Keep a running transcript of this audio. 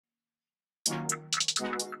What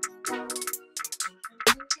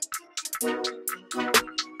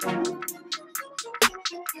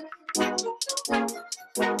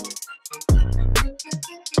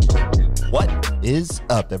is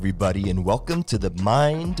up, everybody, and welcome to the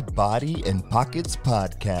Mind, Body, and Pockets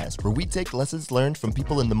podcast, where we take lessons learned from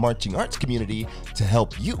people in the marching arts community to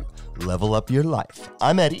help you level up your life.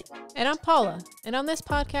 I'm Eddie. And I'm Paula. And on this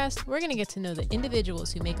podcast, we're going to get to know the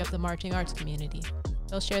individuals who make up the marching arts community.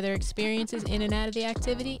 They'll share their experiences in and out of the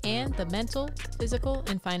activity and the mental, physical,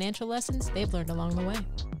 and financial lessons they've learned along the way.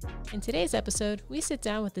 In today's episode, we sit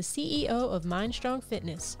down with the CEO of MindStrong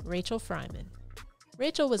Fitness, Rachel Freiman.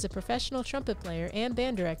 Rachel was a professional trumpet player and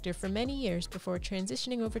band director for many years before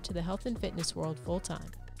transitioning over to the health and fitness world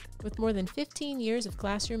full-time. With more than 15 years of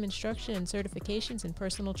classroom instruction and certifications in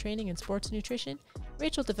personal training and sports nutrition,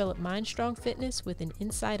 Rachel developed MindStrong Fitness with an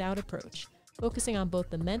inside-out approach, focusing on both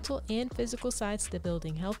the mental and physical sides to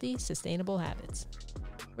building healthy, sustainable habits.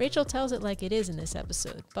 Rachel tells it like it is in this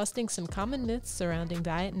episode, busting some common myths surrounding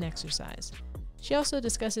diet and exercise. She also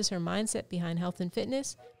discusses her mindset behind health and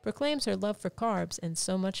fitness, proclaims her love for carbs, and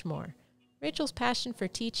so much more. Rachel's passion for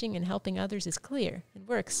teaching and helping others is clear, and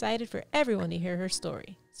we're excited for everyone to hear her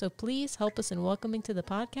story. So please help us in welcoming to the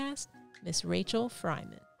podcast, Miss Rachel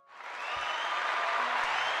Freiman.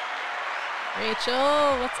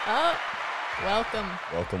 Rachel, what's up? Welcome.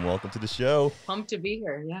 Welcome to the show. Pumped to be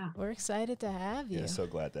here, yeah. We're excited to have you. Yeah, so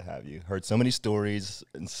glad to have you. Heard so many stories,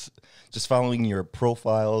 and just following your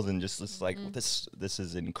profiles, and just like, this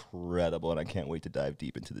is incredible, and I can't wait to dive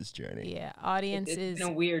deep into this journey. Yeah, audience It's is... been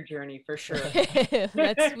a weird journey, for sure.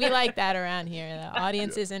 We like that around here. The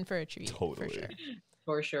audience is in for a treat, Totally. for sure.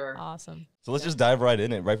 For sure. Awesome. So let's just dive right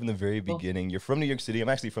in it, right from the very beginning. You're from New York City. I'm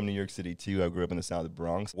actually from New York City, too. I grew up in the South of the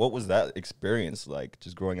Bronx. What was that experience like,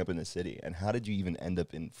 just growing up in the city? And how did you even end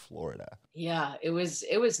up in Florida? Yeah, it was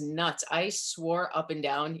nuts. I swore up and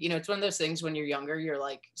down. You know, it's one of those things when you're younger, you're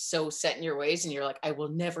like so set in your ways and you're like, I will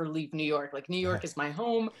never leave New York. Like, New York is my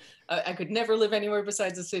home. I could never live anywhere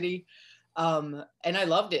besides the city. And I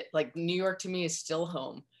loved it. Like, New York to me is still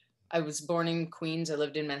home. I was born in Queens. I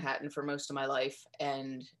lived in Manhattan for most of my life.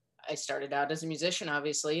 And I started out as a musician,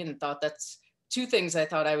 obviously, and thought that's two things I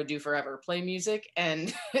thought I would do forever: play music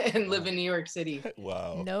and live in New York City.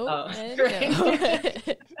 Wow. Nope. Right? No.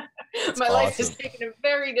 My life has taken a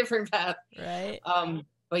very different path. Right.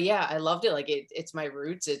 But yeah, I loved it. Like, it's my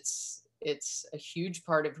roots. It's a huge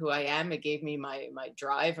part of who I am. It gave me my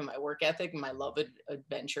drive and my work ethic and my love of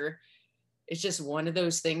adventure. It's just one of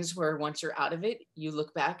those things where once you're out of it, you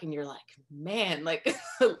look back and you're like, man, like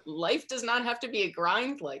life does not have to be a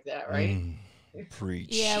grind like that, right? Preach.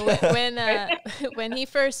 Yeah, when he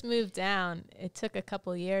first moved down, it took a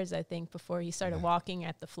couple years, I think, before he started walking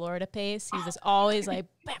at the Florida pace. He was always like,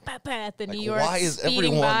 bah, bah, bah, at the New York, why is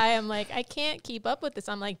speeding everyone... by. I'm like, I can't keep up with this.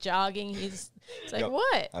 I'm like jogging. He's like,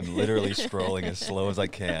 what? I'm literally scrolling as slow as I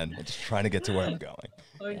can, and just trying to get to where I'm going.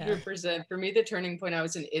 100%. For me, the turning point, I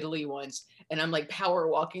was in Italy once, and I'm like power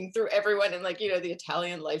walking through everyone, and like, you know, the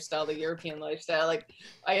Italian lifestyle, the European lifestyle. Like,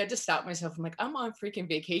 I had to stop myself. I'm like, I'm on freaking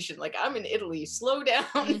vacation. Like, I'm in Italy. Slow down.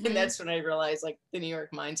 And that's when I realized, like, the New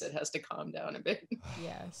York mindset has to calm down a bit.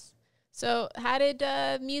 Yes. So how did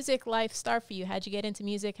music life start for you? How'd you get into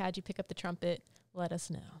music? How'd you pick up the trumpet? Let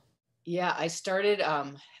us know. Yeah, I started,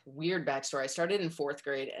 weird backstory. I started in 4th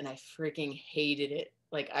grade and I freaking hated it.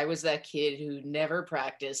 Like, I was that kid who never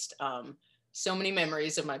practiced. So many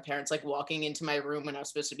memories of my parents, like, walking into my room when I was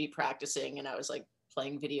supposed to be practicing and I was like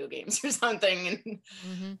playing video games or something.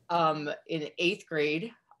 And in 8th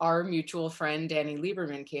grade, our mutual friend, Danny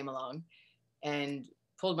Lieberman, came along and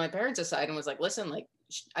pulled my parents aside and was like, listen, like,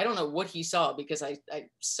 I don't know what he saw because I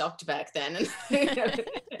sucked back then.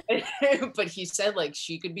 But he said, like,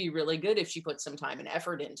 she could be really good if she put some time and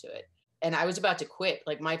effort into it. And I was about to quit.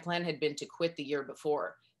 Like, my plan had been to quit the year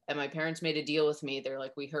before. And my parents made a deal with me. They're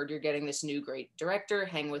like, we heard you're getting this new great director.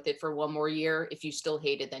 Hang with it for one more year. If you still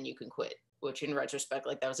hate it, then you can quit. Which in retrospect,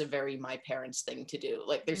 like, that was a very my parents thing to do.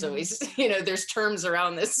 Like, there's always, you know, there's terms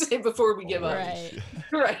around this before we give up.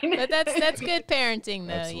 Right. But that's good parenting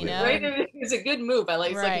though, Absolutely. you know? Right. It's a good move. I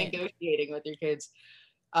like, it's like negotiating with your kids.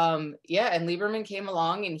 Yeah. And Lieberman came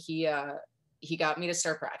along and he got me to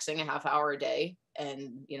start practicing a half hour a day.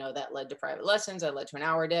 And, you know, that led to private lessons. I led to an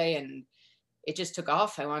hour a day, and it just took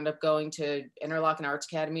off. I wound up going to Interlochen Arts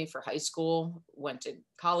Academy for high school, went to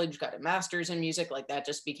college, got a master's in music. Like, that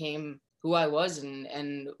just became who I was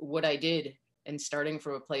and what I did. And starting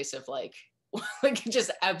from a place of like, like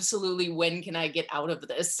just absolutely, when can I get out of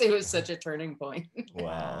this? It was such a turning point.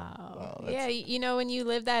 Wow. Yeah, you know, when you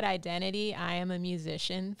live that identity, I am a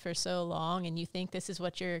musician for so long, and you think this is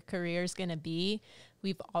what your career is going to be.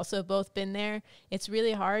 We've also both been there. It's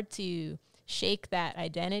really hard to shake that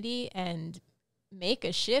identity and make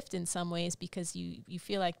a shift in some ways, because you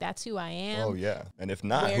feel like that's who I am. Oh yeah. And if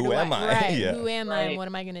not, Where who do am I? Right. Yeah. Who am I and what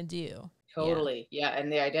am I going to do? Totally. Yeah.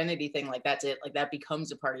 And the identity thing, like that's it. Like that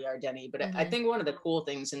becomes a part of your identity. But I think one of the cool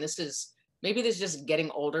things, and this is just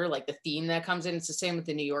getting older, like the theme that comes in, it's the same with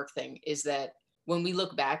the New York thing, is that when we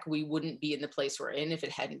look back, we wouldn't be in the place we're in if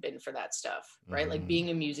it hadn't been for that stuff, right? Like being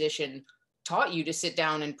a musician taught you to sit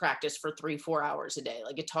down and practice for 3-4 hours a day.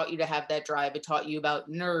 Like it taught you to have that drive. It taught you about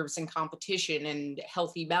nerves and competition and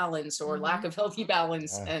healthy balance or lack of healthy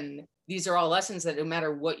balance. Yeah. And these are all lessons that no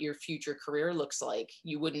matter what your future career looks like,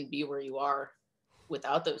 you wouldn't be where you are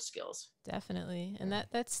without those skills. Definitely. And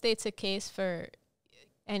that states a case for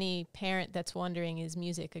any parent that's wondering, is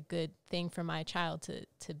music a good thing for my child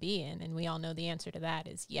to be in? And we all know the answer to that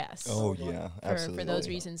is yes. Oh yeah, absolutely. For those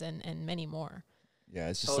reasons and many more. Yeah,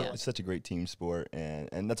 it's just it's such a great team sport,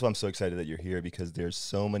 and that's why I'm so excited that you're here, because there's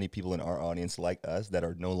so many people in our audience like us that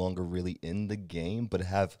are no longer really in the game, but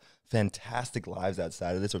have fantastic lives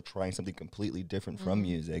outside of this, or trying something completely different from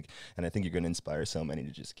music. And I think you're going to inspire so many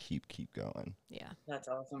to just keep going. Yeah, that's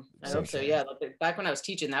awesome. I hope so. Yeah, back when I was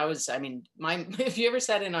teaching, that was, I mean, if you ever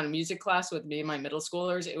sat in on a music class with me and my middle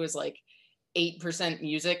schoolers, it was like 8%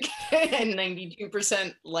 music and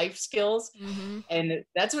 92% life skills. And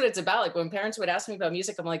that's what it's about. Like when parents would ask me about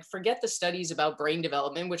music, I'm like, forget the studies about brain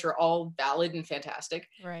development, which are all valid and fantastic.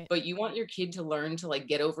 Right. But you want your kid to learn to like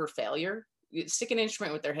get over failure. Stick an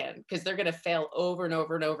instrument with their hand, because they're going to fail over and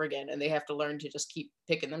over and over again. And they have to learn to just keep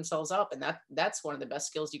picking themselves up. And that's one of the best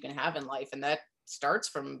skills you can have in life. And that starts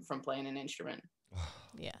from playing an instrument.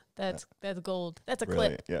 Yeah, that's gold. That's a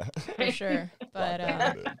Brilliant. clip. Yeah, for sure. But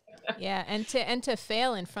yeah, and to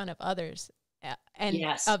fail in front of others, and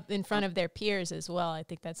in front of their peers as well. I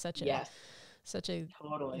think that's such a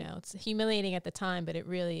totally. You know, it's humiliating at the time, but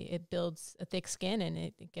it builds a thick skin, and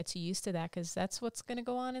it gets you used to that, because that's what's going to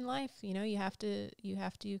go on in life. You know, you have to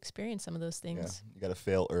experience some of those things. Yeah. You got to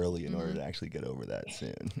fail early in order to actually get over that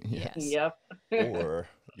soon. Yes. Yep. Or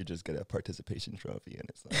you just get a participation trophy, and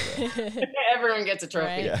it's like everyone gets a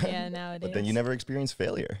trophy. Right? Yeah, nowadays. But then you never experience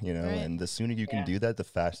failure, you know. Right. And the sooner you can do that, the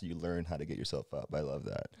faster you learn how to get yourself up. I love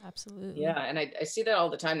that. Absolutely. Yeah, and I see that all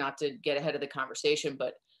the time. Not to get ahead of the conversation,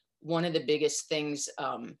 but one of the biggest things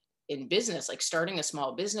in business, like starting a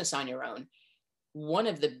small business on your own, one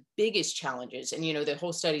of the biggest challenges, and you know, the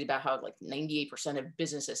whole study about how like 98% of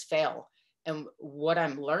businesses fail. And what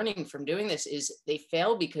I'm learning from doing this is they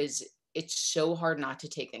fail because it's so hard not to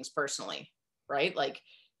take things personally, right? Like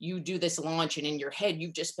you do this launch and in your head,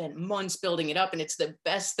 you've just spent months building it up and it's the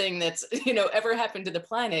best thing that's, you know, ever happened to the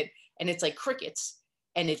planet. And it's like crickets.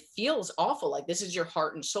 And it feels awful. Like this is your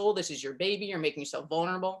heart and soul. This is your baby. You're making yourself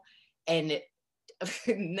vulnerable. And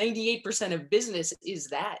 98% of business is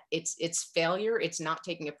that it's failure. It's not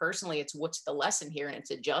taking it personally. It's what's the lesson here, and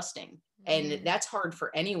it's adjusting. And that's hard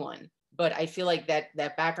for anyone. But I feel like that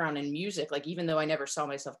background in music, like even though I never saw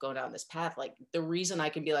myself going down this path, like the reason I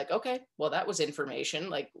can be like, okay, well, that was information.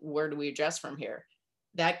 Like, where do we adjust from here?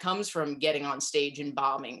 That comes from getting on stage and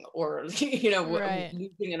bombing, or, you know,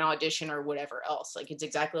 losing an audition or whatever else. Like, it's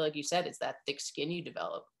exactly like you said, it's that thick skin you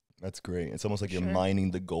develop. That's great. It's almost like you're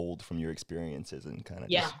mining the gold from your experiences and kind of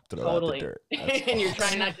just throw out the dirt. And you're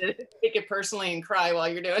trying not to take it personally and cry while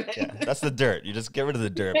you're doing it. Yeah, that's the dirt. You just get rid of the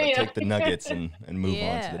dirt, but take the nuggets and move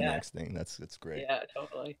on to the next thing. That's great. Yeah,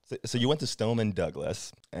 totally. So you went to Stoneman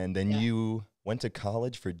Douglas, and then you went to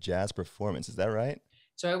college for jazz performance. Is that right?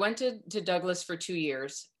 So I went to Douglas for 2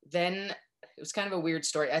 years. Then it was kind of a weird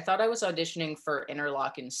story. I thought I was auditioning for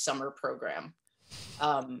Interlochen's summer program.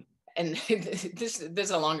 And this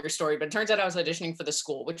is a longer story, but it turns out I was auditioning for the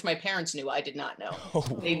school, which my parents knew. I did not know.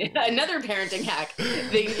 They did another parenting hack.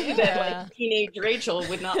 They knew that like teenage Rachel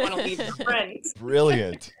would not want to leave her friends.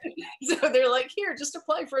 Brilliant. So they're like, here, just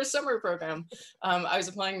apply for a summer program. I was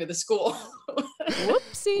applying to the school.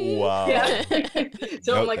 Whoopsie. Wow. Yeah.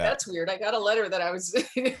 So I'm like, that's weird. I got a letter that I was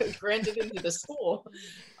granted into the school.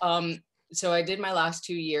 So I did my last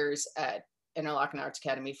 2 years at Interlochen Arts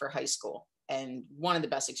Academy for high school. And one of the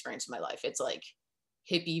best experiences of my life. It's like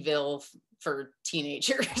Hippieville for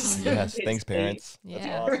teenagers. Yes, thanks, parents. That's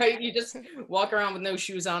awesome. Right? You just walk around with no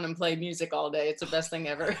shoes on and play music all day. It's the best thing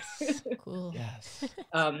ever. Cool. Yes.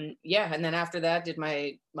 And then after that, did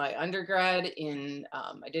my undergrad in,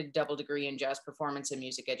 I did a double degree in jazz performance and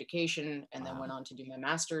music education, and then went on to do my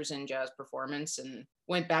master's in jazz performance, and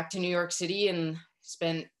went back to New York City and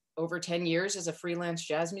spent over 10 years as a freelance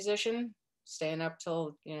jazz musician, staying up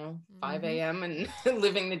till, 5 a.m. and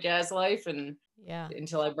living the jazz life, and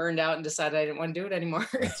until I burned out and decided I didn't want to do it anymore.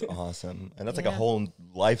 That's awesome. And that's like a whole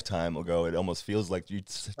lifetime ago. It almost feels like you're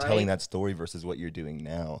telling that story versus what you're doing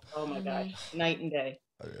now. Oh my gosh, night and day.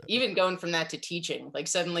 Even going from that to teaching, like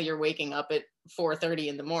suddenly you're waking up at 4:30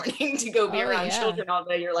 in the morning to go be around children all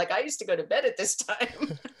day. You're like, I used to go to bed at this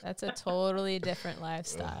time. That's a totally different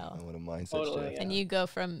lifestyle. What a mindset shift. And you go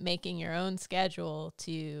from making your own schedule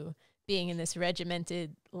to being in this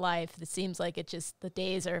regimented life that seems like the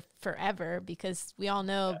days are forever, because we all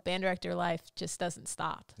know band director life just doesn't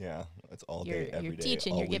stop. Yeah, it's all day, every day. You're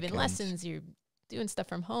teaching, you're giving lessons, you're doing stuff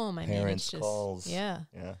from home. I mean, it's just calls. Yeah.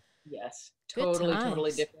 Yes,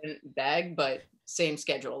 totally different bag, but same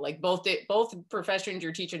schedule. Like both professions,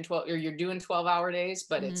 you're teaching 12, or you're doing 12-hour days,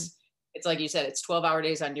 but it's like you said, it's 12-hour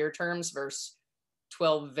days on your terms versus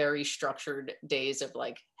 12 very structured days of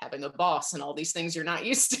like having a boss and all these things you're not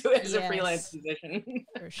used to as a freelance musician.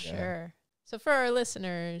 For sure. So for our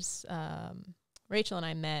listeners, Rachel and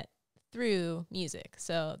I met through music.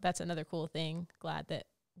 So that's another cool thing. Glad that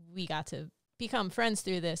we got to become friends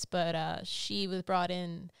through this, but she was brought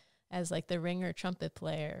in as like the ringer trumpet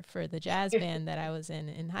player for the jazz band that I was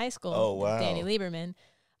in high school. Oh, wow. Danny Lieberman.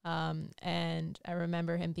 And I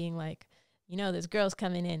remember him being like, this girl's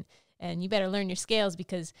coming in and you better learn your scales,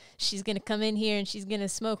 because she's going to come in here and she's going to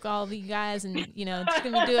smoke all the guys and, she's going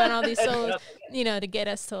to be doing all these solos, to get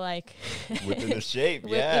us to like within the shape.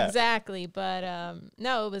 Yeah, exactly. But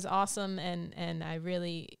no, it was awesome. And I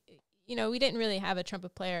really, we didn't really have a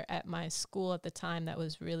trumpet player at my school at the time that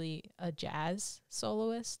was really a jazz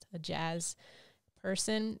soloist, a jazz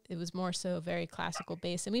person. It was more so very classical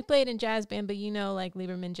based. And we played in jazz band, but like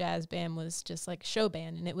Lieberman Jazz Band was just like a show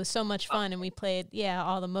band, and it was so much fun. And we played,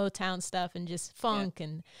 all the Motown stuff and just funk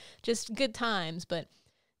and just good times. But,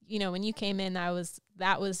 when you came in,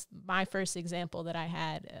 that was my first example that I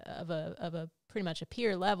had of a pretty much a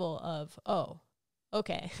peer level of,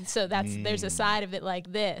 okay, so there's a side of it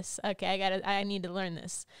like this. Okay, I need to learn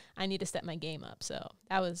this. I need to step my game up. So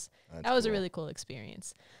that was cool. A really cool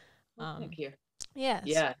experience. Thank you. Yes.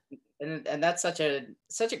 Yeah. And that's such a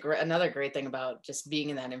another great thing about just being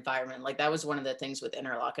in that environment. Like that was one of the things with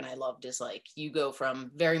Interlock and I loved, is like you go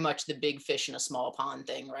from very much the big fish in a small pond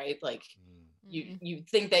thing, right? Like you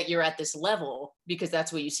think that you're at this level because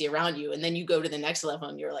that's what you see around you. And then you go to the next level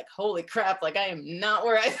and you're like, holy crap, like I am not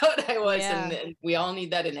where I thought I was. Yeah. And we all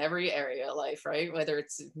need that in every area of life, right? Whether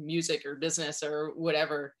it's music or business or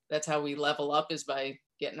whatever, that's how we level up, is by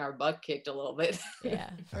getting our butt kicked a little bit.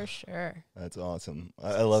 Yeah, for sure. That's awesome.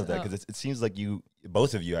 I love that, because it seems like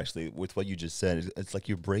both of you actually, with what you just said, it's like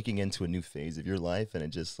you're breaking into a new phase of your life, and it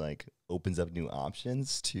just like opens up new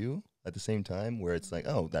options too at the same time, where it's like,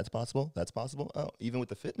 oh, that's possible. Oh, even with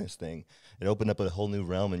the fitness thing, it opened up a whole new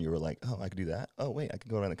realm, and you were like, oh, I could do that. Oh, wait, I can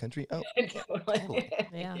go around the country. Oh, cool.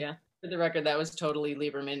 Yeah. For the record, that was totally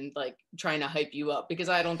Lieberman, like trying to hype you up, because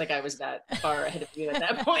I don't think I was that far ahead of you at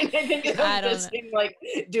that point. I think it was just him like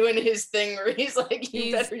doing his thing where he's like,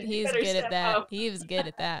 he's good at that. Up. He was good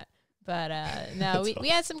at that. But no, we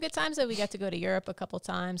had some good times. That we got to go to Europe a couple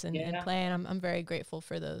times and play, and I'm very grateful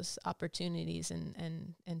for those opportunities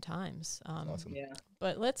and times. Awesome. Yeah.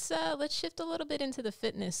 But let's shift a little bit into the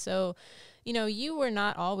fitness. So, you were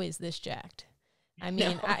not always this jacked. I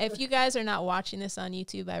mean, No. if you guys are not watching this on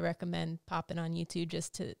YouTube, I recommend popping on YouTube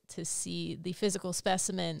just to see the physical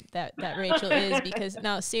specimen that Rachel is, because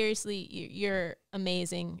no, seriously, you're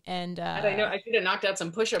amazing. And I know I should have knocked out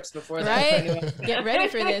some push-ups before that. Right? Get ready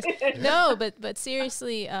for this. No, but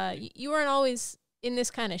seriously, you weren't always in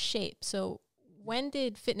this kind of shape. So when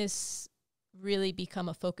did fitness really become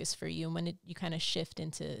a focus for you, and when did you kind of shift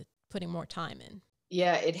into putting more time in?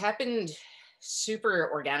 Yeah, it happened super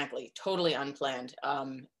organically, totally unplanned.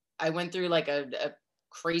 I went through like a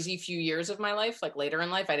crazy few years of my life. Like later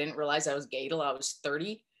in life, I didn't realize I was gay till I was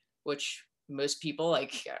 30, which most people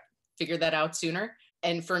like figure that out sooner.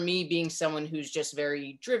 And for me, being someone who's just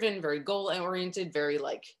very driven, very goal oriented, very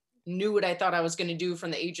like knew what I thought I was going to do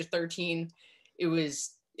from the age of 13, it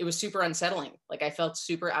was super unsettling. Like I felt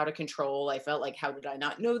super out of control. I felt like, how did I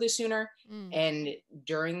not know this sooner? And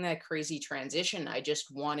during that crazy transition, I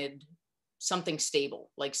just wanted something stable,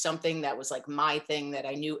 like something that was like my thing that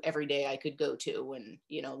I knew every day I could go to when,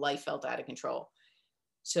 life felt out of control.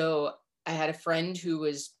 So I had a friend who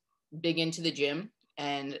was big into the gym,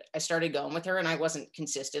 and I started going with her, and I wasn't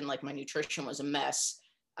consistent. Like my nutrition was a mess.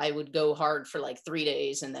 I would go hard for like 3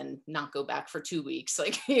 days and then not go back for 2 weeks,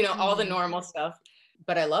 like, all the normal stuff.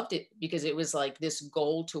 But I loved it because it was like this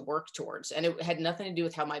goal to work towards, and it had nothing to do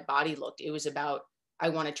with how my body looked. It was about, I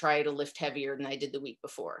want to try to lift heavier than I did the week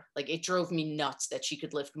before. Like it drove me nuts that she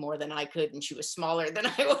could lift more than I could and she was smaller than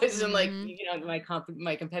I was. And like, you know,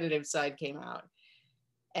 my competitive side came out.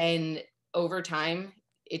 And over time,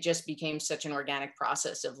 it just became such an organic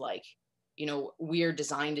process of like, you know, we are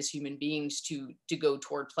designed as human beings to go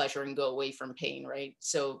toward pleasure and go away from pain, right?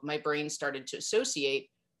 So my brain started to associate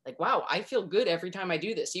like, wow, I feel good every time I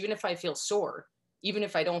do this, even if I feel sore, even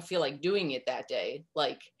if I don't feel like doing it that day.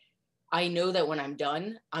 Like, I know that when I'm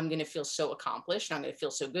done, I'm going to feel so accomplished. And I'm going to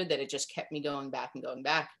feel so good that it just kept me going back and going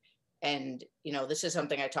back. And, you know, this is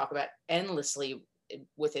something I talk about endlessly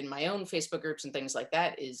within my own Facebook groups and things like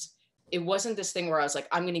that. Is it wasn't this thing where I was like,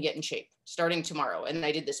 I'm going to get in shape starting tomorrow. And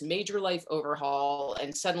I did this major life overhaul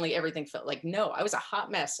and suddenly everything felt like, no, I was a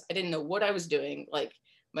hot mess. I didn't know what I was doing. Like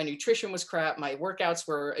my nutrition was crap. My workouts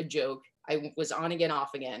were a joke. I was on again,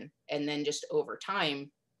 off again. And then just over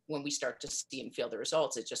time, when we start to see and feel the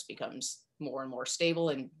results, it just becomes more and more stable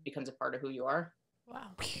and becomes a part of who you are.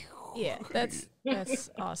 Wow. Yeah, that's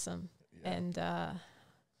awesome. Yeah. And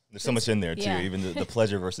there's so much in there too, even the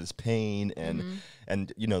pleasure versus pain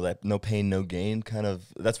and you know, that no pain, no gain kind of,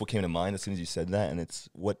 that's what came to mind as soon as you said that. And it's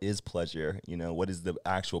what is pleasure, you know, what is the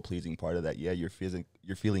actual pleasing part of that? Yeah, you're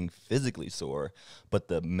feeling physically sore, but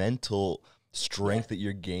the mental strength that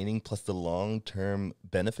you're gaining plus the long-term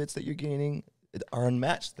benefits that you're gaining are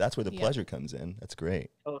unmatched. That's where the pleasure comes in. That's great.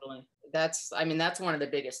 Totally. That's one of the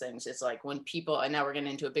biggest things. It's like when people, and now we're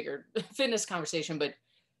getting into a bigger fitness conversation, but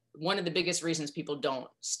one of the biggest reasons people don't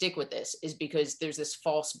stick with this is because there's this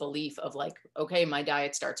false belief of like, okay, my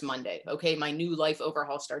diet starts Monday. Okay, my new life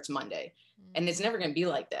overhaul starts Monday. And it's never going to be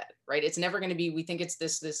like that, right? It's never going to be, we think it's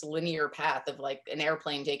this linear path of like an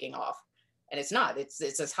airplane taking off. And it's not. It's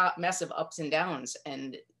this hot mess of ups and downs.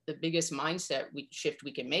 And the biggest mindset shift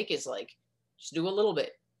we can make is like, just do a little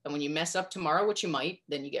bit. And when you mess up tomorrow, which you might,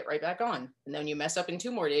 then you get right back on. And then you mess up in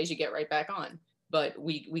 2 more days, you get right back on. But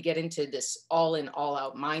we get into this all in, all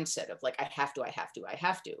out mindset of like, I have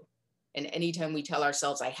to. And anytime we tell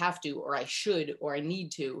ourselves I have to, or I should, or I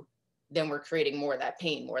need to, then we're creating more of that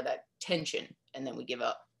pain, more of that tension. And then we give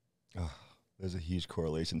up. Oh, there's a huge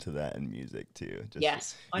correlation to that in music too. Just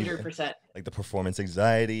yes, 100%. Like the performance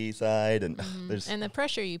anxiety side and there's and the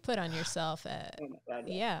pressure you put on yourself. Oh my God,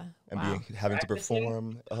 yeah. And having to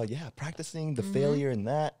perform. Practicing the failure in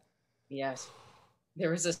that. Yes. There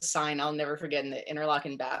was a sign I'll never forget in the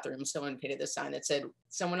Interlaken bathroom. Someone painted this sign that said,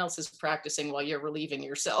 someone else is practicing while you're relieving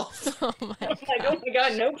yourself. Oh my God. Like, oh my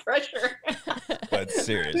God, no pressure. But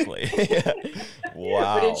seriously.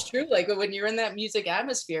 Wow. But it's true. Like when you're in that music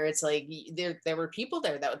atmosphere, it's like there were people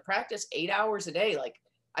there that would practice 8 hours a day. Like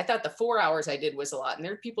I thought the 4 hours I did was a lot. And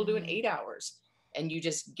there are people doing 8 hours. And you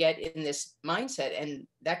just get in this mindset. And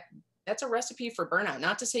that's a recipe for burnout.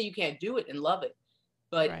 Not to say you can't do it and love it.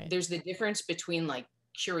 But there's the difference between like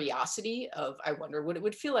curiosity of, I wonder what it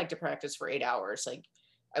would feel like to practice for 8 hours. Like,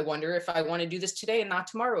 I wonder if I want to do this today and not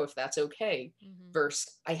tomorrow, if that's okay,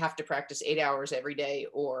 versus I have to practice 8 hours every day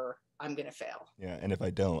or I'm going to fail. Yeah. And if I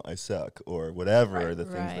don't, I suck or whatever the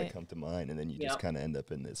things that come to mind. And then you just kind of end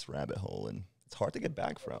up in this rabbit hole and it's hard to get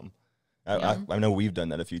back from. I know we've done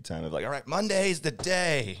that a few times of like, all right, Monday's the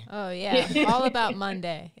day. Oh yeah. All about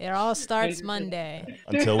Monday. It all starts Monday.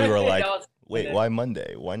 Until we were like, wait, why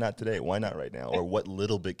Monday? Why not today? Why not right now? Or what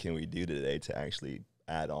little bit can we do today to actually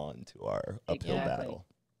add on to our uphill battle?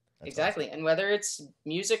 That's exactly. awesome. And whether it's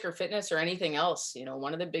music or fitness or anything else, you know,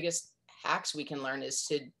 one of the biggest hacks we can learn is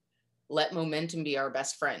to let momentum be our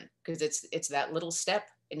best friend, because it's that little step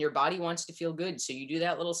and your body wants to feel good. So you do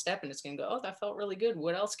that little step and it's going to go, oh, that felt really good.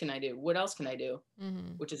 What else can I do? What else can I do?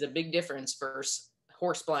 Which is a big difference versus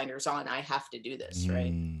horse blinders on. I have to do this,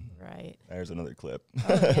 right? Right. There's another clip.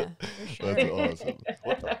 Oh, yeah, for sure. That's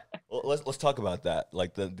awesome. Well, let's talk about that.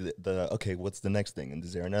 Like the okay, what's the next thing? And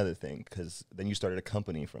is there another thing? Because then you started a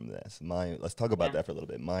company from this. Let's talk about that for a little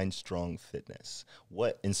bit. MindStrong Fitness.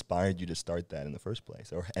 What inspired you to start that in the first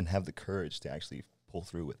place, and have the courage to actually pull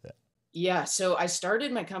through with it? Yeah, so I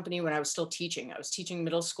started my company when I was still teaching. I was teaching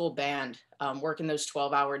middle school band, working those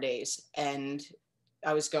 12-hour days, and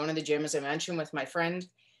I was going to the gym, as I mentioned, with my friend.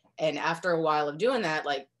 And after a while of doing that,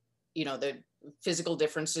 like, you know, the physical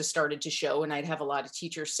differences started to show. And I'd have a lot of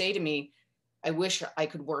teachers say to me, I wish I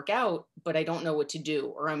could work out, but I don't know what to do,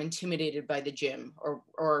 or I'm intimidated by the gym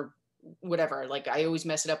or whatever. Like I always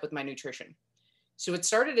mess it up with my nutrition. So it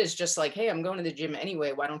started as just like, hey, I'm going to the gym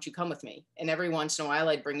anyway. Why don't you come with me? And every once in a while,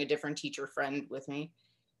 I'd bring a different teacher friend with me.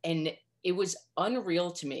 And it was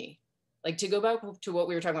unreal to me. Like to go back to what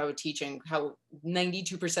we were talking about with teaching, how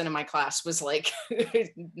 92% of my class was like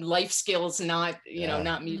life skills, not, you know,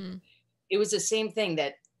 not me. It was the same thing,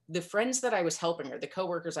 that the friends that I was helping or the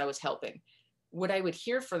coworkers I was helping, what I would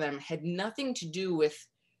hear from them had nothing to do with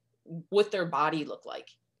what their body looked like.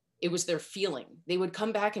 It was their feeling. They would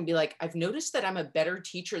come back and be like, I've noticed that I'm a better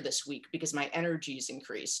teacher this week because my energy is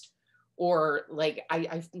increased. Or like,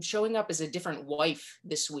 I'm showing up as a different wife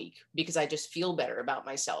this week because I just feel better about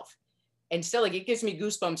myself. And still, like, it gives me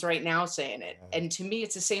goosebumps right now saying it. And to me,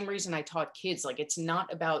 it's the same reason I taught kids. Like, it's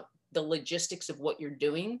not about the logistics of what you're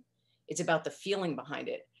doing. It's about the feeling behind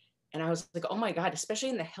it. And I was like, oh my God, especially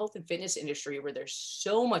in the health and fitness industry where there's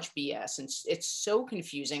so much BS and it's so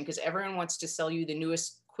confusing because everyone wants to sell you the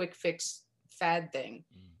newest quick fix fad thing.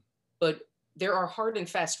 But there are hard and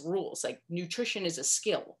fast rules. Like, nutrition is a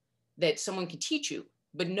skill that someone can teach you,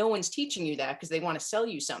 but no one's teaching you that because they want to sell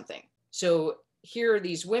you something. So here are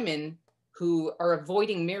these women who are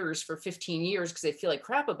avoiding mirrors for 15 years because they feel like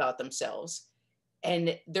crap about themselves.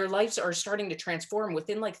 And their lives are starting to transform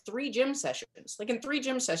within like 3 gym sessions. Like, in 3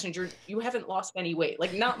 gym sessions, you haven't lost any weight.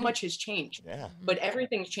 Like, not much has changed, but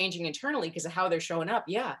everything's changing internally because of how they're showing up.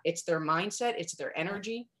 Yeah. It's their mindset. It's their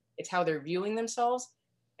energy. It's how they're viewing themselves.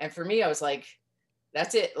 And for me, I was like,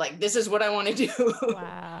 that's it. Like, this is what I want to do.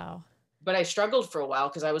 Wow. But I struggled for a while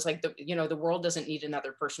because I was like, the world doesn't need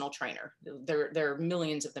another personal trainer. There are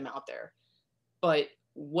millions of them out there. But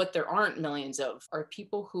what there aren't millions of are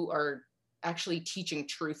people who are actually teaching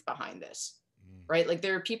truth behind this, right? Like,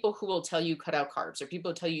 there are people who will tell you cut out carbs, or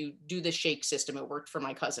people tell you do the shake system. It worked for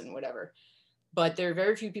my cousin, whatever. But there are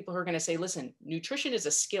very few people who are going to say, listen, nutrition is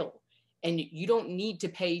a skill and you don't need to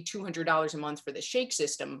pay $200 a month for the shake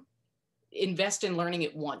system. Invest in learning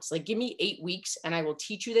it once. Like, give me 8 weeks and I will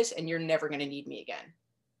teach you this and you're never going to need me again.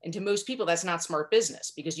 And to most people, that's not smart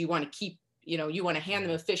business because you want to keep, you want to hand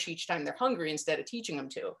them a fish each time they're hungry instead of teaching them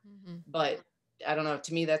to. But I don't know,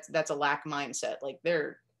 to me, that's a lack mindset. Like,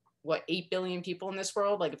 there are 8 billion people in this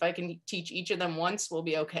world. Like, if I can teach each of them once, we'll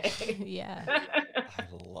be okay. Yeah. I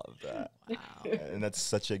love that. Wow. And that's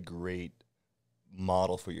such a great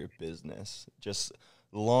model for your business. Just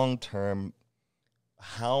long term,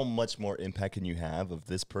 how much more impact can you have of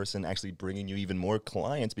this person actually bringing you even more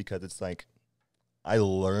clients? Because it's like, I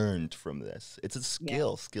learned from this. It's a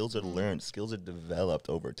skill. Yeah. Skills are learned. Skills are developed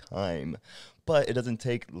over time. But it doesn't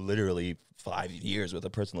take literally 5 years with a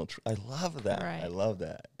personal I love that. Right. I love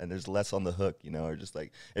that. And there's less on the hook, or just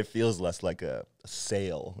like, it feels less like a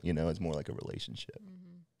sale, it's more like a relationship.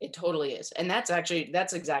 It totally is. And that's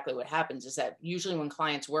exactly what happens, is that usually when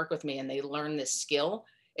clients work with me and they learn this skill,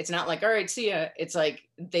 it's not like, all right, see ya. It's like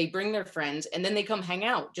they bring their friends and then they come hang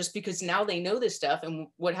out just because now they know this stuff. And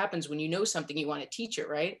what happens when you know something, you want to teach it,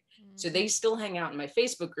 right? So they still hang out in my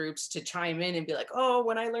Facebook groups to chime in and be like, oh,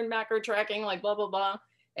 when I learned macro tracking, like blah, blah, blah.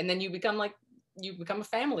 And then you become a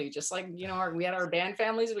family, just like, we had our band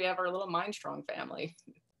families, we have our little MindStrong family.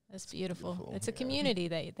 That's beautiful. It's a community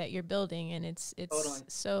that you're building, and it's totally.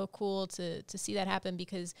 So cool to see that happen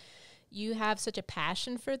because you have such a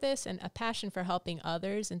passion for this and a passion for helping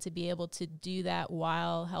others, and to be able to do that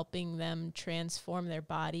while helping them transform their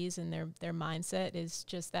bodies and their mindset is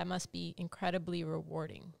just, that must be incredibly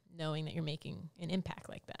rewarding, knowing that you're making an impact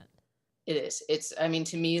like that. It is.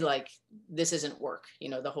 To me, like, this isn't work,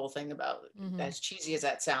 the whole thing about, as cheesy as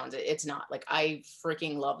that sounds, it's not. Like, I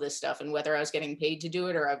freaking love this stuff. And whether I was getting paid to do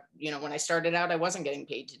it or, when I started out, I wasn't getting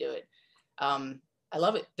paid to do it. I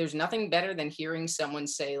love it. There's nothing better than hearing someone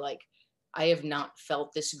say, like, I have not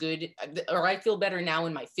felt this good, or I feel better now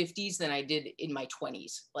in my 50s than I did in my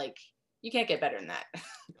 20s. Like, you can't get better than that.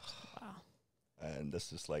 Wow. And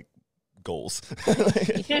this is like goals.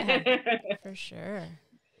 Yeah, for sure.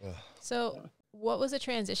 So what was the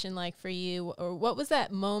transition like for you, or what was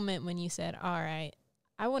that moment when you said, all right,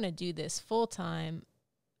 I want to do this full time.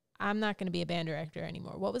 I'm not going to be a band director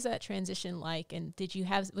anymore. What was that transition like? And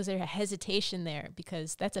was there a hesitation there?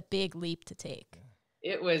 Because that's a big leap to take.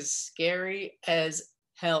 It was scary as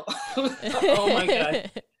hell. Oh my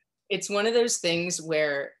God. It's one of those things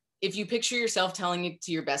where if you picture yourself telling it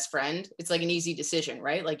to your best friend, it's like an easy decision,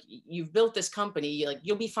 right? Like, you've built this company,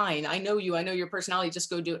 you'll be fine. I know you, I know your personality,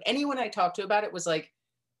 just go do it. Anyone I talked to about it was like,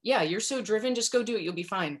 yeah, you're so driven, just go do it. You'll be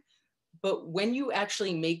fine. But when you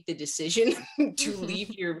actually make the decision to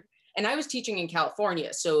leave and I was teaching in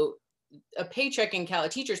California. So a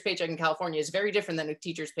teacher's paycheck in California is very different than a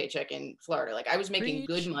teacher's paycheck in Florida. Like, I was making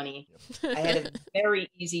good money. I had a very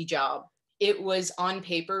easy job. It was on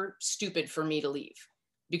paper stupid for me to leave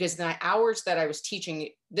because the hours that I was teaching,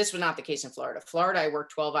 this was not the case in Florida. Florida, I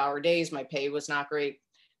worked 12-hour days. My pay was not great.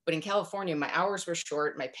 But in California, my hours were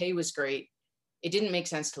short. My pay was great. It didn't make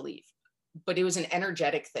sense to leave. But it was an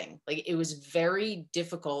energetic thing. Like, it was very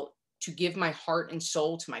difficult to give my heart and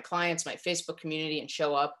soul to my clients, my Facebook community, and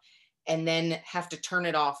show up, and then have to turn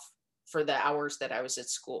it off for the hours that I was at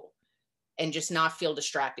school. and just not feel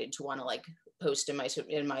distracted to want to like post in my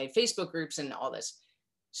Facebook groups and all this.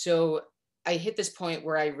 So I hit this point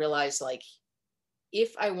where I realized, like,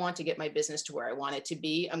 if I want to get my business to where I want it to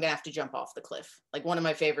be, I'm gonna have to jump off the cliff. Like, one of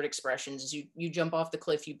my favorite expressions is you jump off the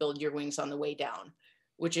cliff, you build your wings on the way down,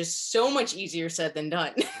 which is so much easier said than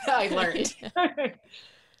done. I learned.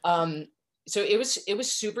 So it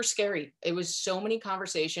was super scary. It was so many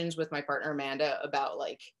conversations with my partner, Amanda, about,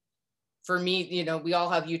 like, for me, you know, we all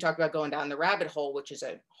have, you talk about going down the rabbit hole, which is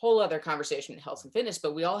a whole other conversation in health and fitness,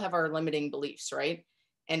 but we all have our limiting beliefs, right?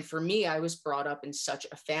 And for me, I was brought up in such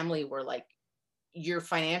a family where, like, your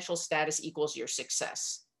financial status equals your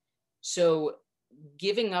success. So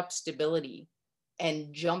giving up stability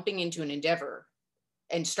and jumping into an endeavor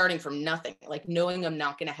and starting from nothing, like knowing I'm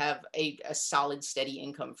not going to have a solid, steady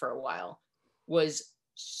income for a while, was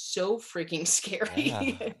so freaking scary.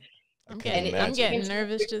 Yeah. I'm getting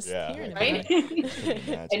nervous just hearing right? it.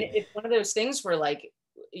 And it's one of those things where, like,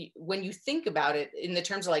 when you think about it in the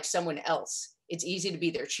terms of like someone else, it's easy to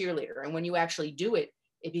be their cheerleader. And when you actually do it,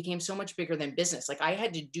 it became so much bigger than business. Like, I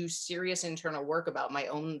had to do serious internal work about my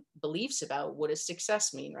own beliefs about what does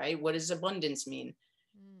success mean, right? What does abundance mean?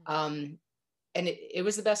 And it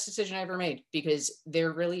was the best decision I ever made, because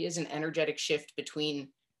there really is an energetic shift between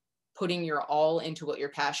putting your all into what you're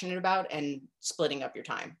passionate about and splitting up your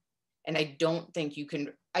time. And I don't think you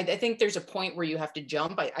can, I think there's a point where you have to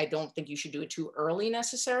jump. I don't think you should do it too early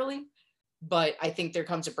necessarily, but I think there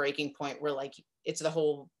comes a breaking point where, like, it's the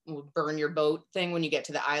whole burn your boat thing when you get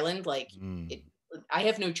to the island. Like, I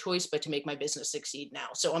have no choice but to make my business succeed now.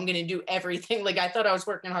 So I'm going to do everything. Like, I thought I was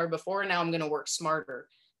working hard before, and now I'm going to work smarter,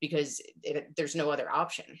 because there's no other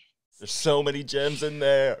option. There's so many gems in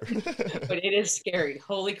there. But it is scary.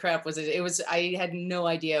 Holy crap. I had no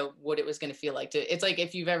idea what it was going to feel like. It's like,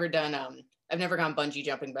 if you've ever done, I've never gone bungee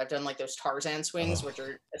jumping, but I've done like those Tarzan swings, which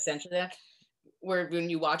are essentially that, where when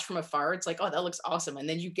you watch from afar, it's like, oh, that looks awesome. And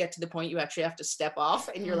then you get to the point you actually have to step off,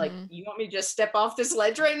 and you're like, you want me to just step off this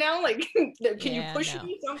ledge right now? Like, can you push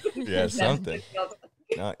me something? Yeah, something.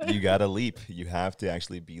 No, you got to leap. You have to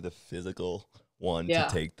actually be the physical one to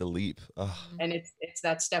take the leap. And it's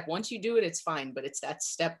that step. Once you do it, it's fine, but it's that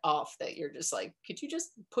step off that you're just like, could you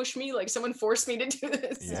just push me? Like, someone forced me to do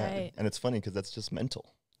this. Yeah. Right. And it's funny because that's just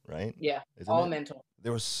mental, right? Yeah. All mental.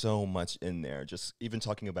 There was so much in there, just even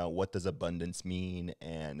talking about what does abundance mean,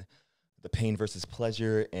 and the pain versus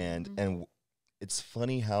pleasure. And it's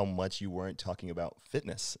funny how much you weren't talking about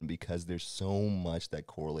fitness, because there's so much that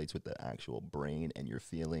correlates with the actual brain and your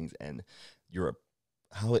feelings and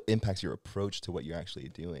how it impacts your approach to what you're actually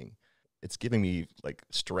doing. It's giving me like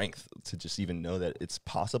strength to just even know that it's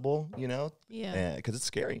possible, you know? Yeah. Because it's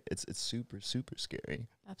scary. It's super, super scary.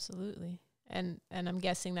 Absolutely. And I'm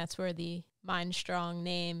guessing that's where the MindStrong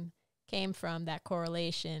name came from, that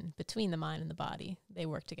correlation between the mind and the body. They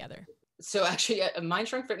work together. So actually,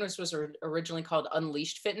 MindStrong Fitness was originally called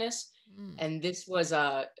Unleashed Fitness. And this was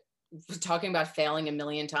talking about failing a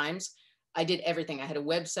million times. I did everything. I had a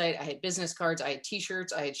website, I had business cards, I had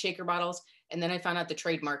t-shirts, I had shaker bottles, and then I found out the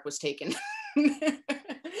trademark was taken.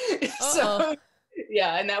 So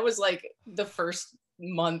yeah, and that was like the first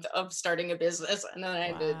month of starting a business, and then I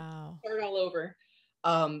had to start all over.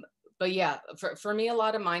 But yeah, for me, a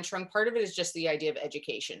lot of MindStrong, part of it is just the idea of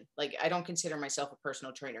education. Like, I don't consider myself a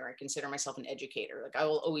personal trainer. I consider myself an educator. Like, I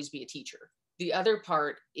will always be a teacher. The other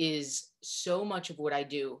part is, so much of what I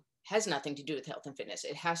do has nothing to do with health and fitness.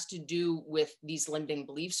 It has to do with these limiting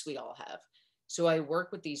beliefs we all have. So I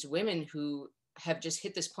work with these women who have just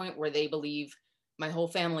hit this point where they believe, my whole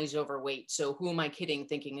family's overweight, so who am I kidding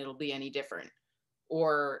thinking it'll be any different?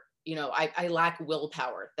 Or, you know, I lack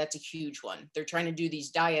willpower. That's a huge one. They're trying to do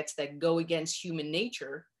these diets that go against human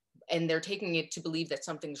nature, and they're taking it to believe that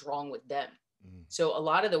something's wrong with them. So a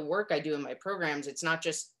lot of the work I do in my programs, it's not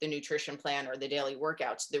just the nutrition plan or the daily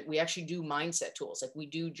workouts, that we actually do mindset tools. Like, we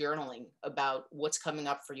do journaling about what's coming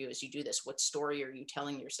up for you as you do this. What story are you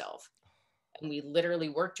telling yourself? And we literally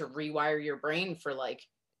work to rewire your brain for, like,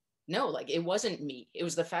 no, like, it wasn't me. It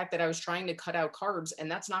was the fact that I was trying to cut out carbs,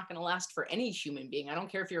 and that's not going to last for any human being. I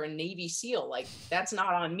don't care if you're a Navy SEAL, like, that's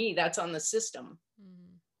not on me. That's on the system.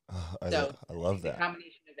 I love that. The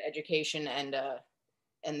combination of education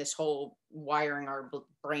and this whole wiring our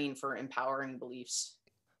brain for empowering beliefs.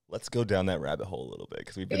 Let's go down that rabbit hole a little bit,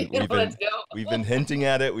 because we've been hinting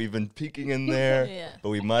at it, we've been peeking in there, but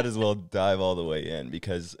we might as well dive all the way in,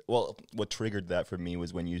 because, well, what triggered that for me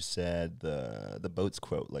was when you said the boats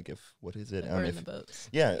quote, like, if, what is it? Burn the boats.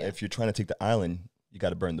 Yeah, if you're trying to take the island, you got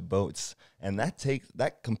to burn the boats, and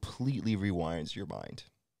that completely rewires your mind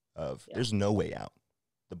of there's no way out.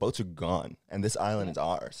 The boats are gone, and this island is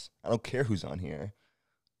ours. I don't care who's on here.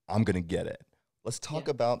 I'm going to get it. Let's talk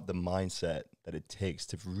Yeah. about the mindset that it takes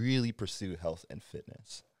to really pursue health and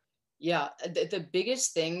fitness. Yeah, the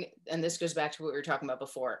biggest thing, and this goes back to what we were talking about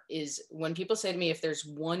before, is when people say to me, if there's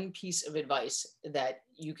one piece of advice that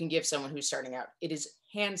you can give someone who's starting out, it is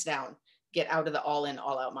hands down, get out of the all in,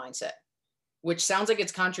 all out mindset, which sounds like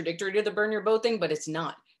it's contradictory to the burn your boat thing, but it's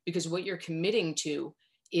not, because what you're committing to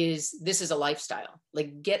is this is a lifestyle.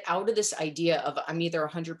 Like, get out of this idea of I'm either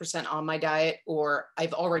 100% on my diet or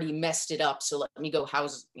I've already messed it up. So let me go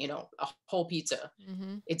house, a whole pizza.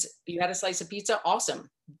 Mm-hmm. It's, you had a slice of pizza. Awesome.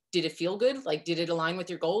 Did it feel good? Like, did it align with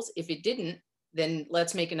your goals? If it didn't, then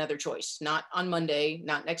let's make another choice. Not on Monday,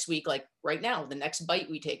 not next week, like right now, the next bite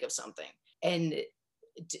we take of something. And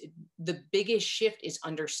the biggest shift is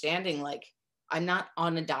understanding, like, I'm not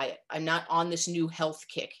on a diet. I'm not on this new health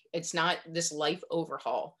kick. It's not this life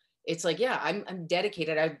overhaul. It's like, yeah, I'm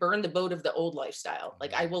dedicated. I've burned the boat of the old lifestyle.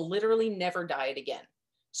 Like, I will literally never diet again.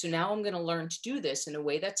 So now I'm going to learn to do this in a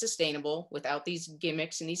way that's sustainable without these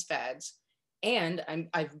gimmicks and these fads. And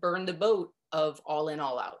I've burned the boat of all in,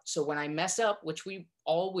 all out. So when I mess up, which we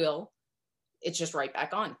all will, it's just right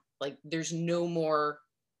back on. Like, there's no more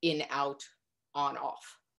in, out, on,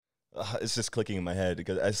 off. It's just clicking in my head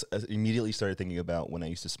because I immediately started thinking about when I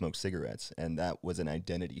used to smoke cigarettes, and that was an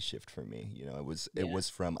identity shift for me. You know, it was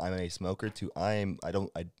from I'm a smoker to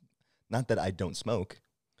not that I don't smoke.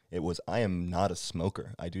 It was I am not a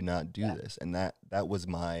smoker. I do not do this, and that was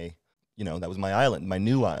my that was my island, my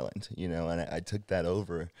new island. And I took that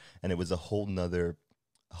over, and it was a whole nother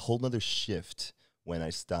shift when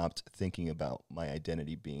I stopped thinking about my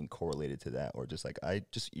identity being correlated to that, or just like I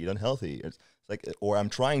just eat unhealthy. It's like, or I'm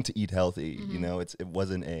trying to eat healthy. Mm-hmm. It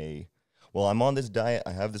wasn't well, I'm on this diet.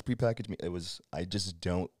 I have this prepackaged meat. It was I just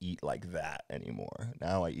don't eat like that anymore.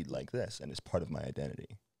 Now I eat like this, and it's part of my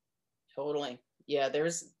identity. Totally. Yeah.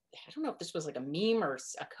 I don't know if this was like a meme or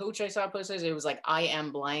a coach I saw post. It was like, I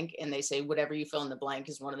am blank. And they say, whatever you fill in the blank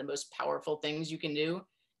is one of the most powerful things you can do.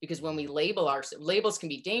 Because when we labels can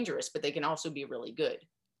be dangerous, but they can also be really good,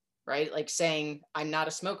 right? Like saying I'm not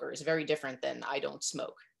a smoker is very different than I don't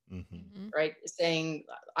smoke, Mm-hmm. right? Saying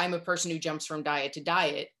I'm a person who jumps from diet to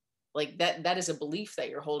diet, like that is a belief that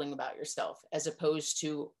you're holding about yourself, as opposed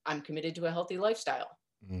to I'm committed to a healthy lifestyle.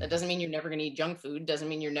 That doesn't mean you're never going to eat junk food. Doesn't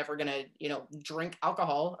mean you're never going to, drink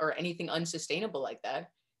alcohol or anything unsustainable like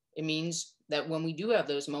that. It means that when we do have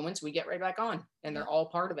those moments, we get right back on, and they're all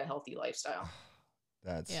part of a healthy lifestyle.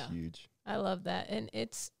 That's huge. I love that. And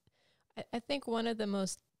I think one of the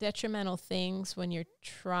most detrimental things when you're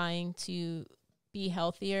trying to be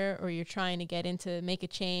healthier or you're trying to make a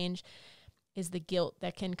change is the guilt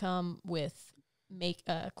that can come with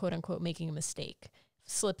quote unquote, making a mistake,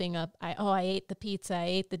 slipping up. I ate the pizza, I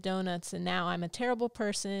ate the donuts, and now I'm a terrible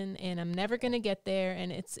person and I'm never going to get there.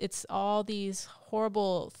 And it's all these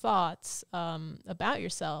horrible thoughts about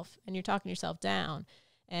yourself, and you're talking yourself down.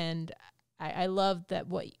 And I love that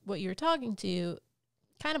what you're talking to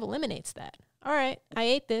kind of eliminates that. All right, I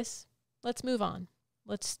ate this. Let's move on.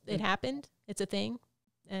 It happened. It's a thing.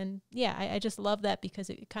 And yeah, I just love that because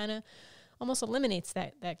it kind of almost eliminates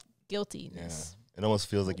that guiltiness. Yeah. It almost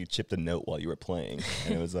feels like you chipped a note while you were playing.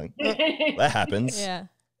 And it was like, that happens. Yeah.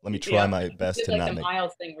 Let me try my best to like not the make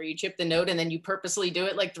Miles thing where you chip the note and then you purposely do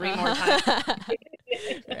it like 3 more times.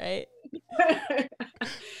 Right.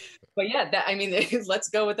 But yeah, let's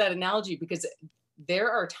go with that analogy, because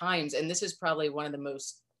there are times, and this is probably one of the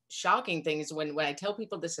most shocking things when I tell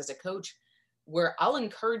people this as a coach, where I'll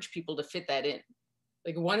encourage people to fit that in.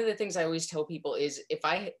 Like, one of the things I always tell people is if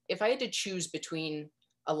I had to choose between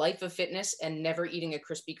a life of fitness and never eating a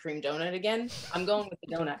Krispy Kreme donut again, I'm going with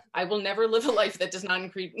the donut. I will never live a life that does not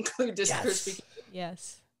include this Krispy Kreme.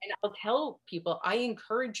 Yes. And I'll tell people, I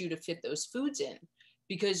encourage you to fit those foods in,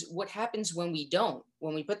 because what happens when we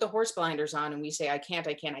put the horse blinders on and we say, I can't,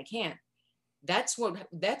 that's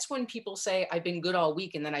when people say, I've been good all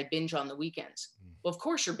week and then I binge on the weekends. Well, of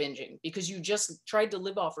course you're binging, because you just tried to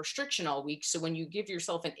live off restriction all week. So when you give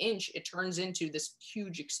yourself an inch, it turns into this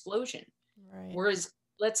huge explosion. Right. Whereas,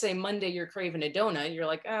 let's say Monday you're craving a donut, you're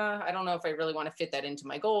like, I don't know if I really want to fit that into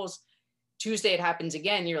my goals. Tuesday it happens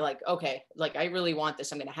again, you're like, okay, like I really want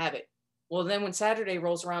this, I'm going to have it. Well, then when Saturday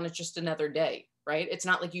rolls around, it's just another day, right? It's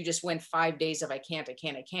not like you just went 5 days of I can't.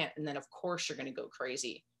 And then of course you're going to go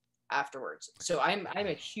crazy afterwards. So I'm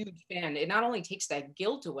a huge fan. It not only takes that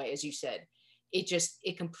guilt away, as you said,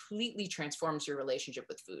 it completely transforms your relationship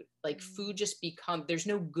with food. Like, food just there's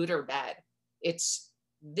no good or bad.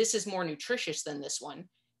 This is more nutritious than this one.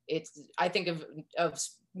 I think of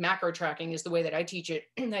macro tracking is the way that I teach it.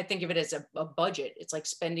 I think of it as a budget. It's like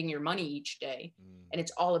spending your money each day, and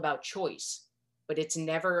it's all about choice. but it's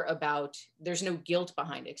never about, there's no guilt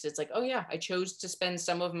behind it. Cause it's like, oh yeah, I chose to spend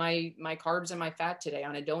some of my carbs and my fat today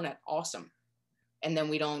on a donut. Awesome. And then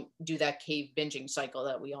we don't do that cave binging cycle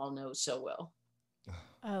that we all know so well.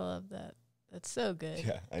 I love that. That's so good.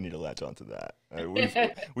 Yeah, I need to latch onto that.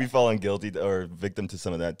 We've fallen guilty or victim to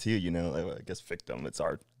some of that too. I guess victim, it's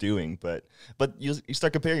our doing. But you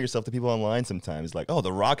start comparing yourself to people online sometimes. Like, oh,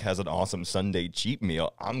 The Rock has an awesome Sunday cheat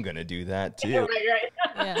meal. I'm gonna do that too. Right.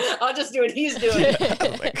 Yeah. I'll just do what he's doing.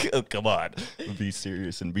 Like, oh, come on, be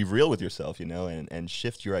serious and be real with yourself. And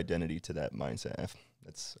shift your identity to that mindset.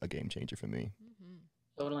 That's a game changer for me.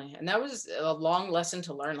 Totally. And that was a long lesson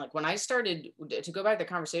to learn. Like when I started, to go back to the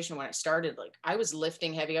conversation, when I started, like I was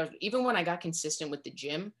lifting heavy. Even when I got consistent with the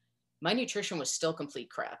gym, my nutrition was still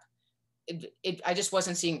complete crap. I just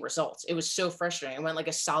wasn't seeing results. It was so frustrating. I went like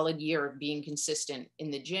a solid year of being consistent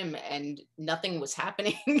in the gym and nothing was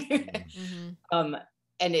happening.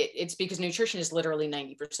 And it's because nutrition is literally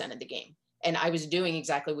 90% of the game. And I was doing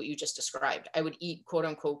exactly what you just described. I would eat quote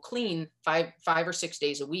unquote clean five or 6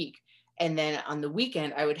 days a week. And then on the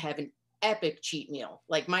weekend, I would have an epic cheat meal.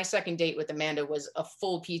 Like my second date with Amanda was a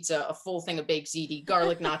full pizza, a full thing of baked ziti,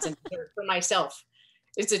 garlic knots, and dessert for myself.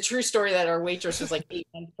 It's a true story that our waitress was like 8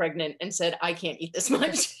 months pregnant and said, I can't eat this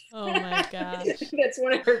much. Oh my gosh. That's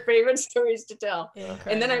one of her favorite stories to tell.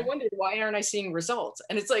 Incredible. And then I wondered, why aren't I seeing results?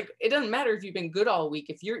 And it's like, it doesn't matter if you've been good all week.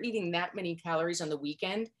 If you're eating that many calories on the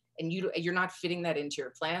weekend, and you're not fitting that into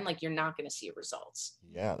your plan, like you're not going to see results.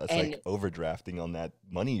 Yeah, that's like overdrafting on that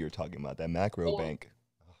money you're talking about, that macro bank.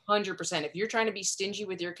 100%. If you're trying to be stingy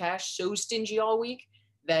with your cash, so stingy all week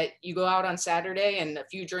that you go out on Saturday and a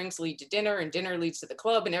few drinks lead to dinner and dinner leads to the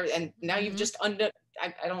club and everything, and now you've just undone.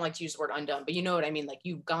 I don't like to use the word undone, but you know what I mean? Like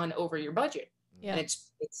you've gone over your budget. Yeah. And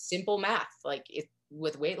it's simple math. Like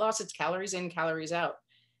with weight loss, it's calories in, calories out.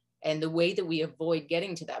 And the way that we avoid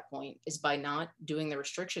getting to that point is by not doing the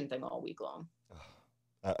restriction thing all week long.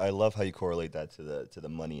 I love how you correlate that to the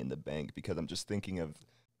money in the bank, because I'm just thinking of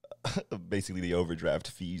basically the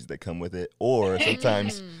overdraft fees that come with it. Or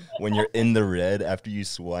sometimes when you're in the red after you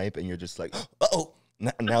swipe and you're just like, oh,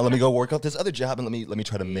 now let me go work out this other job and let me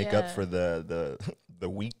try to make up for the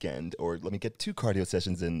weekend, or let me get 2 cardio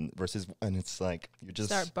sessions in and it's like you just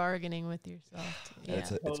start bargaining with yourself. Yeah.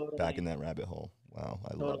 It's back in that rabbit hole. Wow,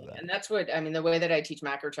 I love that. And that's what, I mean, the way that I teach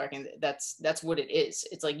macro tracking, that's what it is.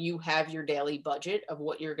 It's like you have your daily budget of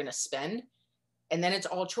what you're going to spend, and then it's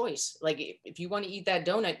all choice. Like if you want to eat that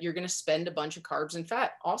donut, you're going to spend a bunch of carbs and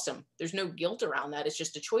fat. Awesome. There's no guilt around that. It's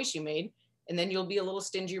just a choice you made. And then you'll be a little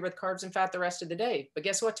stingier with carbs and fat the rest of the day. But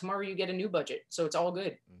guess what? Tomorrow you get a new budget. So it's all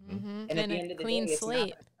good. And at the end of the clean day,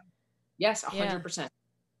 slate. Yes, 100%.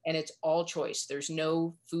 And it's all choice. There's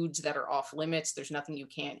no foods that are off limits. There's nothing you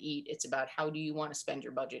can't eat. It's about how do you want to spend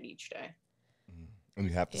your budget each day. And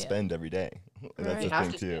you have to spend every day. That's You the have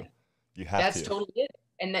thing to too. spend. You have That's to. totally it.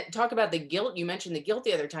 And talk about the guilt. You mentioned the guilt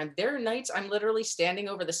the other time. There are nights I'm literally standing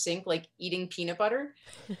over the sink, like eating peanut butter.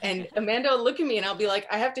 And Amanda will look at me and I'll be like,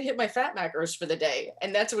 I have to hit my fat macros for the day.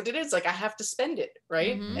 And that's what it is. Like, I have to spend it.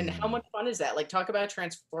 Right. And how much fun is that? Like, talk about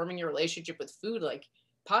transforming your relationship with food. Like,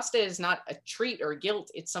 pasta is not a treat or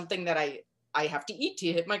guilt. It's something that I have to eat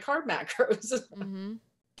to hit my carb macros.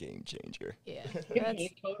 Game changer. Yeah. That's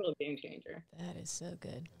a total game changer. That is so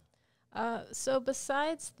good. So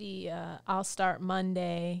besides the I'll start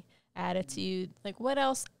Monday attitude, like what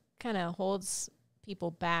else kind of holds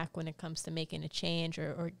people back when it comes to making a change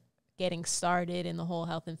or getting started in the whole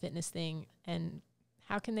health and fitness thing? And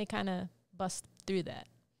how can they kind of bust through that?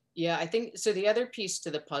 Yeah, I think so. The other piece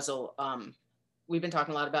to the puzzle, we've been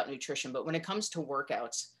talking a lot about nutrition, but when it comes to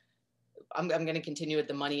workouts, I'm going to continue with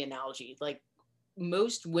the money analogy. Like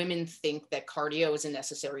most women think that cardio is a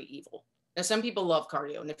necessary evil. Now, some people love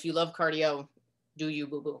cardio, and if you love cardio, do you,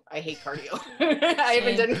 boo-boo. I hate cardio. I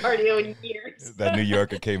haven't done cardio in years. That New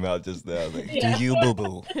Yorker came out just now. Like, do you,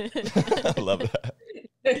 boo-boo? I love that.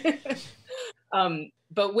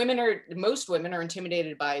 But most women are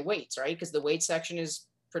intimidated by weights, right? Because the weight section is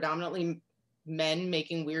predominantly men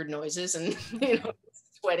making weird noises and,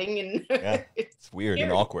 sweating. And it's weird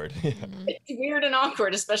and awkward. It's weird and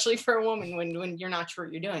awkward, especially for a woman when you're not sure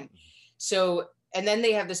what you're doing. So, and then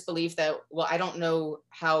they have this belief that, well, I don't know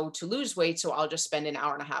how to lose weight, so I'll just spend an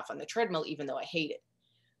hour and a half on the treadmill, even though I hate it.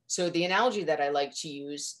 So the analogy that I like to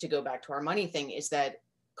use to go back to our money thing is that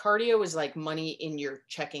cardio is like money in your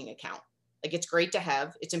checking account. Like it's great to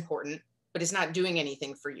have, it's important, but it's not doing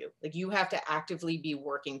anything for you. Like you have to actively be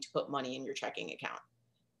working to put money in your checking account.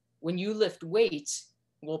 When you lift weights,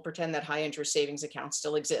 we'll pretend that high interest savings account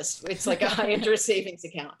still exists. It's like a high interest savings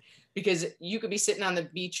account because you could be sitting on the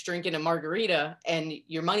beach drinking a margarita and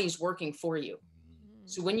your money's working for you.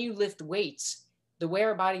 So when you lift weights, the way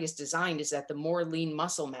our body is designed is that the more lean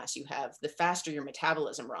muscle mass you have, the faster your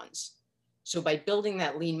metabolism runs. So by building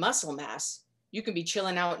that lean muscle mass, you can be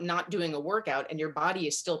chilling out, not doing a workout, and your body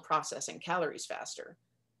is still processing calories faster.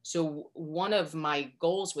 So one of my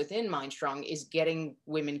goals within MindStrong is getting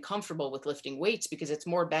women comfortable with lifting weights because it's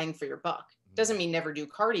more bang for your buck. Doesn't mean never do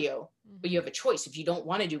cardio, but you have a choice. If you don't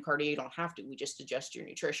want to do cardio, you don't have to. We just adjust your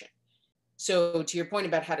nutrition. So to your point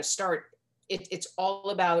about how to start, it's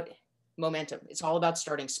all about momentum. It's all about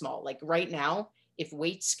starting small. Like right now, if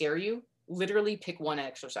weights scare you, literally pick one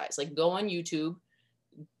exercise. Like go on YouTube,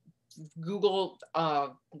 Google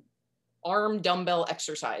arm dumbbell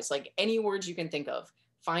exercise, like any words you can think of.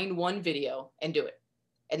 Find one video and do it,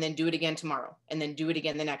 and then do it again tomorrow, and then do it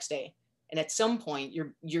again the next day. And at some point,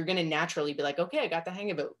 you're going to naturally be like, okay, I got the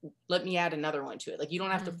hang of it. Let me add another one to it. Like you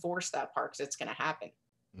don't have to force that part because it's going to happen.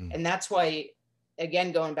 And that's why,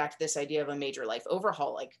 again, going back to this idea of a major life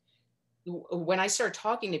overhaul, like when I start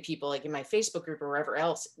talking to people, like in my Facebook group or wherever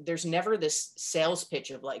else, there's never this sales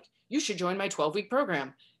pitch of like, you should join my 12-week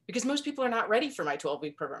program, because most people are not ready for my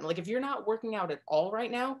 12-week program. Like if you're not working out at all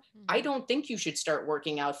right now, I don't think you should start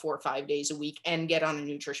working out 4 or 5 days a week and get on a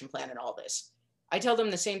nutrition plan and all this. I tell them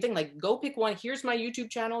the same thing, like go pick one. Here's my YouTube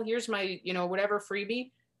channel. Here's my, whatever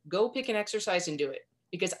freebie, go pick an exercise and do it.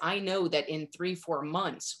 Because I know that in 3-4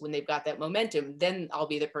 months, when they've got that momentum, then I'll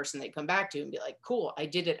be the person they come back to and be like, cool, I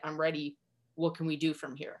did it. I'm ready. What can we do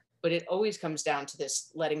from here? But it always comes down to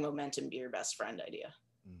this letting momentum be your best friend idea.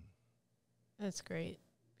 That's great.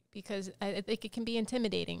 Because I think it can be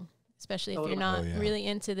intimidating, especially if you're not really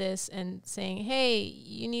into this and saying, hey,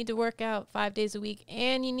 you need to work out 5 days a week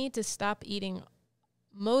and you need to stop eating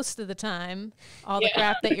most of the time all the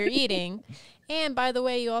crap that you're eating. And by the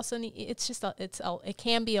way, you also need, it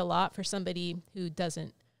can be a lot for somebody who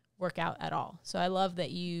doesn't work out at all. So I love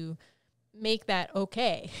that you make that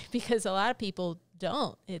okay, because a lot of people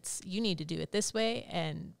don't. You need to do it this way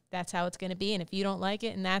and that's how it's going to be. And if you don't like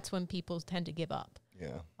it, and that's when people tend to give up.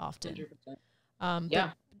 Yeah, often. 100%.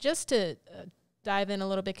 But just to dive in a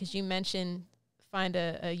little bit, because you mentioned find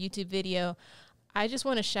a YouTube video, I just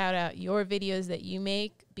want to shout out your videos that you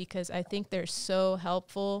make, because I think they're so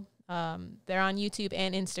helpful. They're on YouTube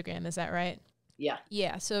and Instagram. Is that right? Yeah.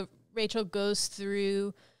 Yeah. So Rachel goes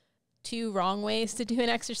through 2 wrong ways to do an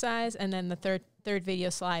exercise, and then the third video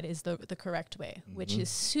slide is the correct way, which is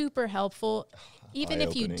super helpful. Even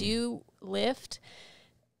if you do lift,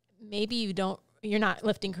 maybe you're not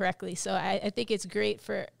lifting correctly. So I think it's great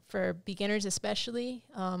for beginners, especially,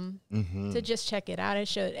 to just check it out. I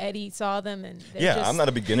showed Eddie saw them, and I'm not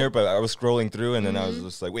a beginner, but I was scrolling through, and then I was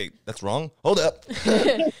just like, wait, that's wrong. Hold up.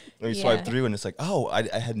 Let me swipe through, and it's like, oh,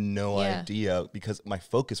 I had no idea, because my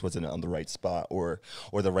focus wasn't on the right spot or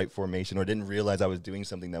the right formation, or didn't realize I was doing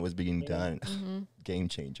something that was being done. Game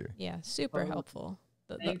changer. Yeah, super helpful.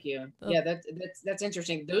 Thank you. That's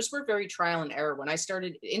interesting. Those were very trial and error. When I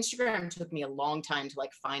started, Instagram took me a long time to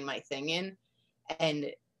like find my thing in,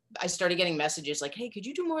 and I started getting messages like, hey, could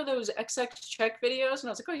you do more of those XX check videos? And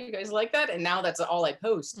I was like, oh, you guys like that? And now that's all I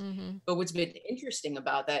post. But what's been interesting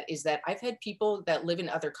about that is that I've had people that live in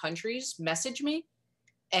other countries message me,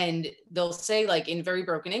 and they'll say, like, in very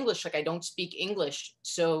broken English, like, I don't speak English,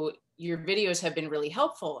 so your videos have been really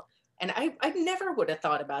helpful. And I never would have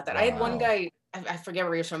thought about that. Wow. I had one guy, I forget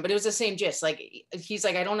where he was from, but it was the same gist. Like, he's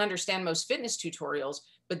like, I don't understand most fitness tutorials,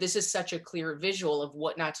 but this is such a clear visual of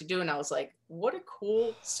what not to do. And I was like, what a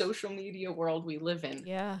cool social media world we live in.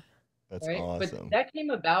 Yeah. That's awesome. But that came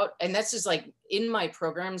about, and that's just like in my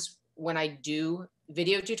programs, when I do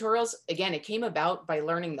video tutorials, again, it came about by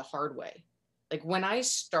learning the hard way. Like when I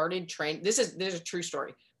started training, there's a true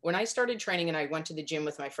story. When I started training and I went to the gym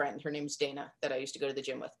with my friend, her name's Dana, that I used to go to the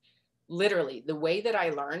gym with. Literally, the way that I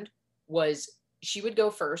learned was she would go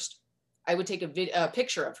first. I would take a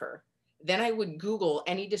picture of her. Then I would Google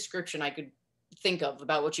any description I could think of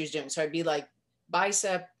about what she was doing. So I'd be like,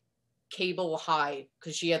 bicep cable high,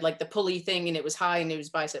 because she had like the pulley thing and it was high and it was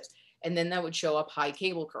biceps. And then that would show up high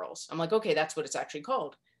cable curls. I'm like, okay, that's what it's actually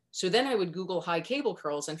called. So then I would Google high cable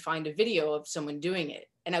curls and find a video of someone doing it.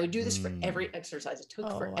 And I would do this for every exercise. It took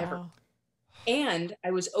forever. Wow. And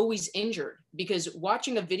I was always injured, because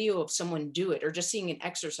watching a video of someone do it or just seeing an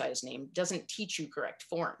exercise name doesn't teach you correct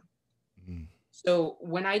form. So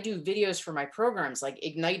when I do videos for my programs, like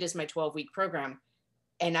Ignite is my 12-week program,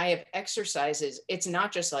 and I have exercises, it's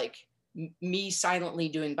not just like me silently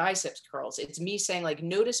doing biceps curls. It's me saying, like,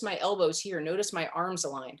 notice my elbows here, notice my arms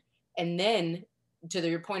aligned. And then to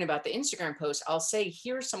your point about the Instagram post, I'll say,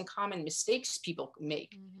 here's some common mistakes people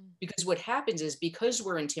make. Because what happens is, because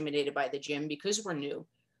we're intimidated by the gym, because we're new,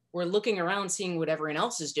 we're looking around seeing what everyone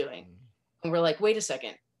else is doing. And we're like, wait a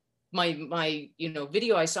second, my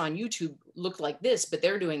video I saw on YouTube looked like this, but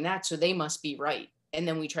they're doing that, so they must be right. And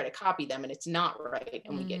then we try to copy them and it's not right,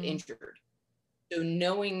 and we get injured. So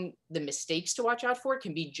knowing the mistakes to watch out for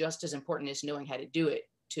can be just as important as knowing how to do it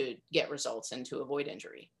to get results and to avoid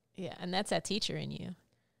injury. Yeah, and that's that teacher in you.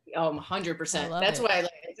 100%. That's why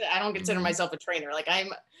I don't consider myself a trainer. Like I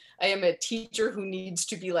am a teacher who needs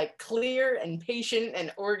to be like clear and patient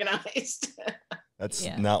and organized. That's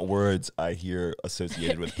not words I hear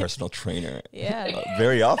associated with personal trainer. Yeah.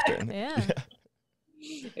 Very often. Yeah.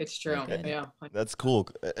 It's true. Okay. Yeah. That's cool.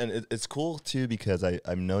 And it's cool too, because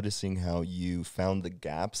I'm noticing how you found the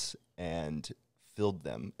gaps and filled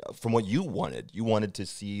them from what you wanted. You wanted to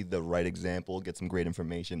see the right example, get some great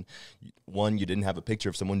information. One, you didn't have a picture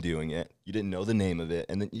of someone doing it. You didn't know the name of it.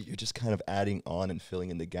 And then you're just kind of adding on and filling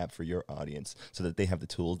in the gap for your audience so that they have the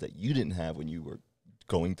tools that you didn't have when you were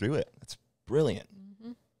going through it. That's brilliant.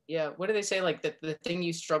 Yeah. What do they say? Like the thing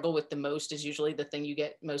you struggle with the most is usually the thing you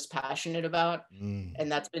get most passionate about.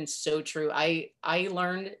 And that's been so true. I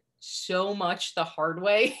learned so much the hard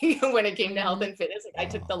way when it came to health and fitness. Like I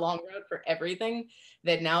took the long road for everything,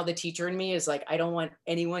 that now the teacher in me is like, I don't want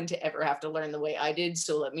anyone to ever have to learn the way I did.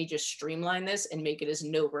 So let me just streamline this and make it as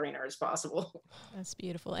no-brainer as possible. That's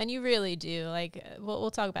beautiful. And you really do. Like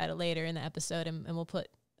we'll talk about it later in the episode, and we'll put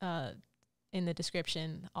in the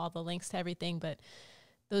description all the links to everything. But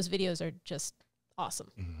those videos are just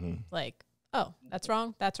awesome. Like, oh, that's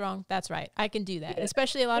wrong, that's wrong, that's right. I can do that.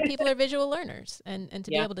 Especially a lot of people are visual learners. And to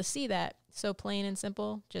be able to see that so plain and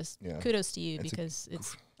simple, just kudos to you, because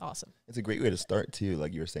it's awesome. It's a great way to start too.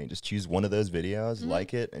 Like you were saying, just choose one of those videos,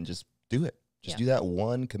 like it, and just do it. Just do that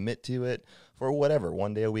one, commit to it for whatever,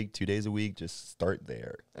 1 day a week, 2 days a week, just start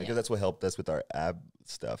there. Because that's what helped us with our ab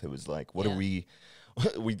stuff. It was like, what are we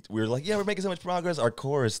were like, we're making so much progress. Our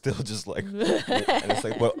core is still just like, and it's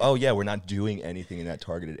like, well, we're not doing anything in that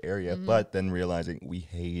targeted area. But then realizing we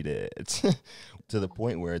hate it to the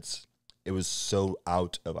point where it was so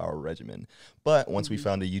out of our regimen. But once we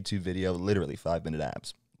found a YouTube video, literally 5-minute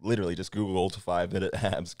abs, literally just Googled 5-minute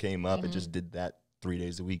abs, came up and just did that 3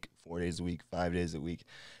 days a week, 4 days a week, 5 days a week.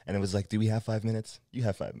 And it was like, do we have 5 minutes? You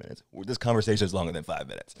have 5 minutes. This conversation is longer than 5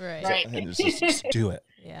 minutes. Right. And just do it.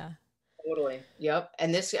 Yeah. Totally. Yep.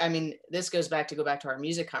 And this goes back to our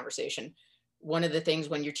music conversation. One of the things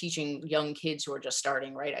when you're teaching young kids who are just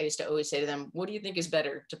starting, right? I used to always say to them, what do you think is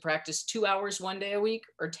better, to practice 2 hours 1 day a week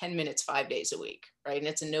or 10 minutes 5 days a week? Right. And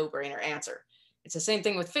it's a no-brainer answer. It's the same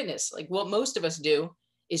thing with fitness. Like what most of us do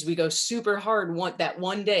is we go super hard that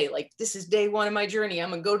one day. Like, this is day one of my journey.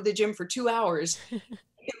 I'm going to go to the gym for 2 hours.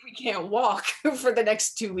 If we can't walk for the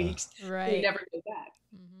next 2 weeks, right, we never go back.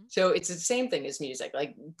 So it's the same thing as music.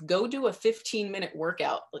 Like, go do a 15-minute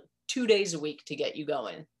workout like 2 days a week to get you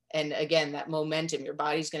going. And again, that momentum, your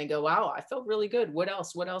body's going to go, wow, I felt really good. What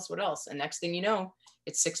else? What else? What else? And next thing you know,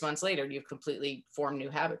 it's 6 months later, you've completely formed new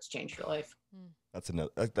habits, changed your life. That's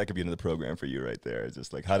that could be another program for you right there. It's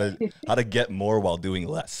just like how to get more while doing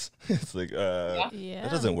less. It's like, that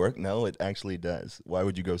doesn't work. No, it actually does. Why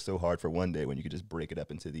would you go so hard for 1 day when you could just break it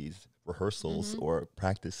up into these rehearsals or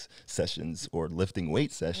practice sessions or lifting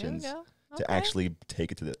weight sessions to actually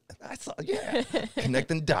take it to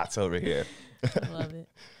connecting dots over here. Love it.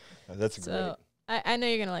 That's great. I know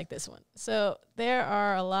you're going to like this one. So there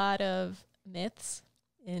are a lot of myths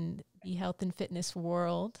in the health and fitness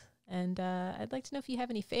world. And I'd like to know if you have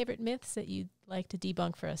any favorite myths that you'd like to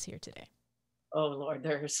debunk for us here today. Oh, Lord,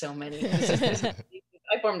 there are so many.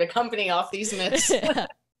 I formed a company off these myths.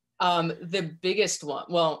 The biggest one,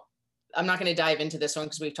 well, I'm not going to dive into this one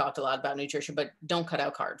because we've talked a lot about nutrition, but don't cut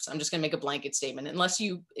out carbs. I'm just going to make a blanket statement. Unless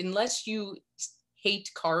you hate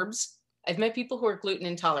carbs, I've met people who are gluten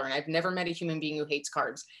intolerant. I've never met a human being who hates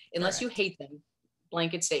carbs. Unless you hate them,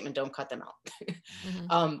 blanket statement, don't cut them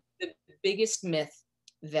out. The biggest myth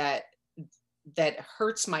that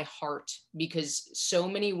hurts my heart, because so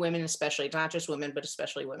many women, especially, not just women, but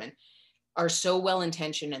especially women, are so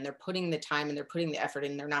well-intentioned and they're putting the time and they're putting the effort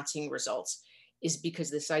and they're not seeing results, is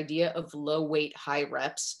because this idea of low weight, high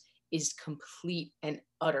reps is complete and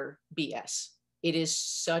utter BS. It is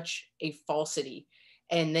such a falsity.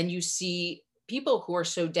 And then you see people who are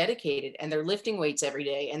so dedicated and they're lifting weights every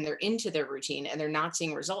day and they're into their routine and they're not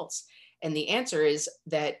seeing results. And the answer is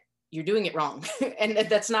that you're doing it wrong. And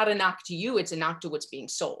that's not a knock to you. It's a knock to what's being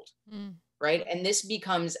sold. Right. And this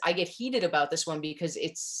becomes, I get heated about this one because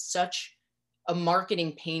it's such a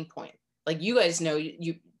marketing pain point. Like, you guys know,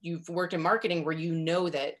 you've worked in marketing where you know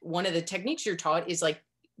that one of the techniques you're taught is like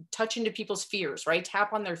touch into people's fears, right?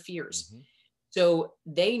 Tap on their fears. So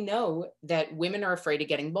they know that women are afraid of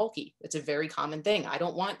getting bulky. It's a very common thing. I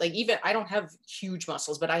don't want, like, even I don't have huge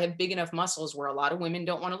muscles, but I have big enough muscles where a lot of women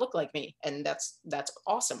don't want to look like me. And that's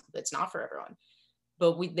awesome. It's not for everyone.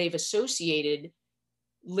 But they've associated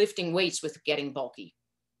lifting weights with getting bulky.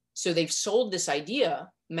 So they've sold this idea,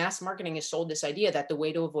 mass marketing has sold this idea that the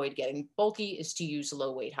way to avoid getting bulky is to use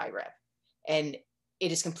low weight, high rep. And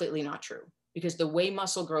it is completely not true, because the way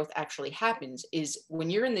muscle growth actually happens is when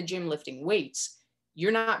you're in the gym lifting weights,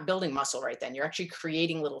 you're not building muscle right then. You're actually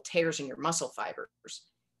creating little tears in your muscle fibers.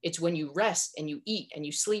 It's when you rest and you eat and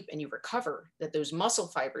you sleep and you recover that those muscle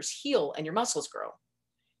fibers heal and your muscles grow.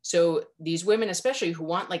 So these women, especially who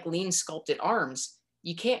want like lean sculpted arms,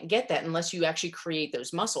 you can't get that unless you actually create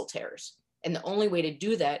those muscle tears. And the only way to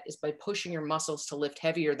do that is by pushing your muscles to lift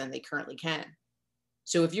heavier than they currently can.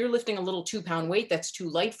 So if you're lifting a little 2-pound weight that's too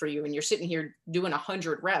light for you and you're sitting here doing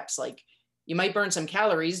 100 reps, like you might burn some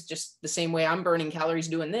calories just the same way I'm burning calories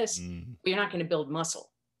doing this, but you're not going to build muscle.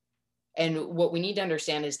 And what we need to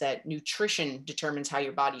understand is that nutrition determines how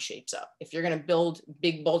your body shapes up. If you're going to build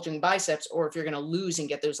big bulging biceps, or if you're going to lose and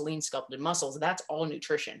get those lean sculpted muscles, that's all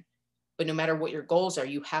nutrition. But no matter what your goals are,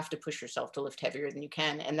 you have to push yourself to lift heavier than you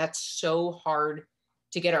can. And that's so hard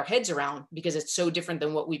to get our heads around because it's so different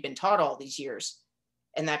than what we've been taught all these years.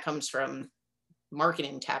 And that comes from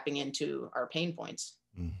marketing tapping into our pain points.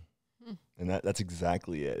 And that's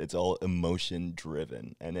exactly it. It's all emotion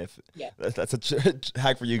driven. And if that's a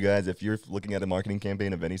hack for you guys, if you're looking at a marketing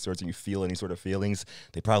campaign of any sorts and you feel any sort of feelings,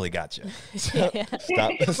 they probably got you. So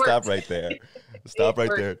stop right there. Stop right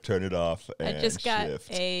there. Turn it off. And I just got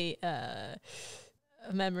shift. a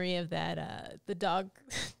memory of that. The dog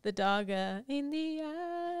in the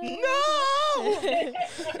eye. No.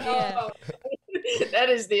 Yeah. That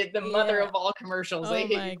is the mother of all commercials. Oh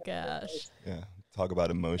my gosh. Yeah. Talk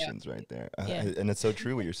about emotions right there. And it's so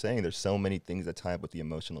true what you're saying. There's so many things that tie up with the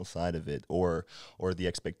emotional side of it, or the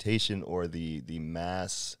expectation, or the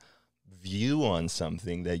mass view on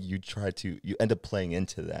something that you end up playing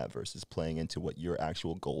into that versus playing into what your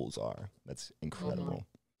actual goals are. That's incredible.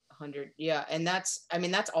 100. Yeah. And that's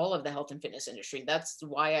all of the health and fitness industry. That's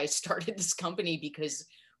why I started this company, because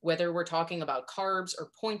whether we're talking about carbs or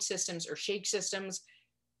point systems or shake systems,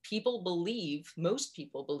 most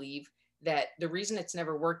people believe that the reason it's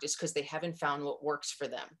never worked is because they haven't found what works for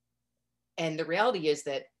them. And the reality is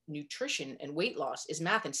that nutrition and weight loss is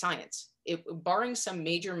math and science. Barring some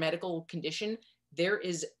major medical condition, there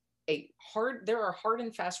are hard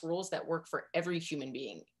and fast rules that work for every human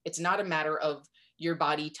being. It's not a matter of your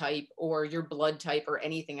body type or your blood type or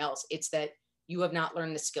anything else. It's that you have not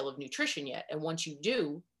learned the skill of nutrition yet. And once you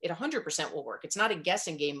do, it 100% will work. It's not a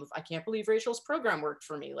guessing game of, I can't believe Rachel's program worked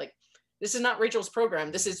for me. Like, this is not Rachel's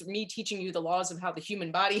program. This is me teaching you the laws of how the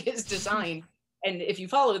human body is designed. And if you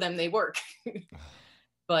follow them, they work.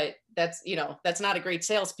 But that's not a great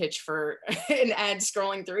sales pitch for an ad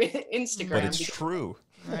scrolling through Instagram. But it's true.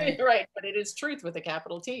 Right. But it is truth with a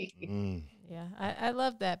capital T. Yeah. I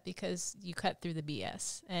love that, because you cut through the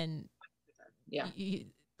BS, and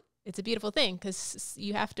it's a beautiful thing, because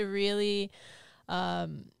you have to really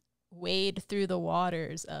wade through the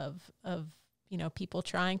waters of people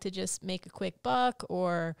trying to just make a quick buck,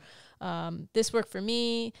 or this worked for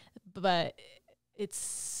me, but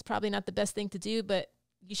it's probably not the best thing to do, but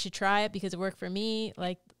you should try it because it worked for me.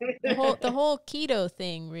 Like the whole keto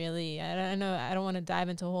thing, really. I don't know. I don't want to dive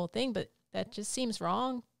into the whole thing, but that just seems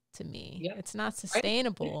wrong to me. Yep. It's not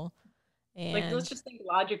sustainable. And like, let's just think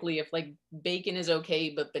logically. If like bacon is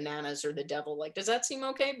okay, but bananas are the devil, like, does that seem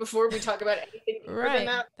okay before we talk about anything right?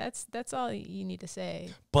 Than that? That's all you need to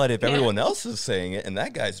say. But if everyone else is saying it, and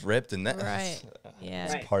that guy's ripped, and that's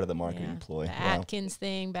part of the marketing ploy. The Atkins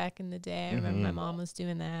thing back in the day. I remember my mom was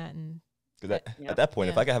doing that, and at that point,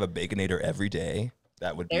 if I could have a Baconator every day,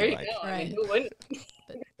 that would be there you like, go. Right. I mean, who wouldn't?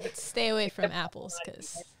 But stay away from apples,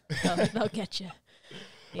 because they'll get you.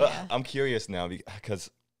 Yeah. I'm curious now, because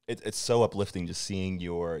it's so uplifting just seeing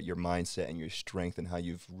your mindset and your strength, and how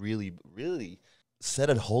you've really, really set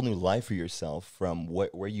a whole new life for yourself from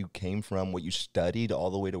where you came from, what you studied, all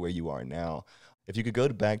the way to where you are now. If you could go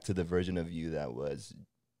back to the version of you that was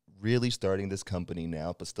really starting this company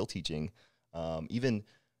now, but still teaching, even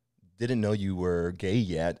didn't know you were gay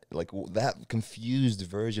yet, like that confused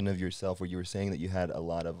version of yourself where you were saying that you had a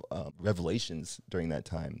lot of revelations during that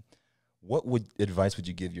time, what advice would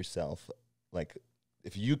you give yourself? Like,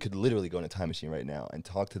 if you could literally go in a time machine right now and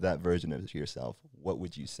talk to that version of yourself, what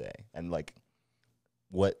would you say? And like,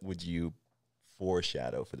 what would you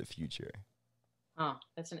foreshadow for the future? Oh,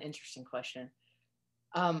 that's an interesting question.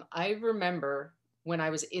 I remember when I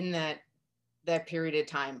was in that that period of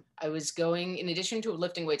time. I was going, in addition to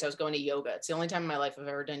lifting weights, I was going to yoga. It's the only time in my life I've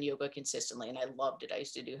ever done yoga consistently, and I loved it. I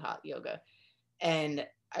used to do hot yoga. And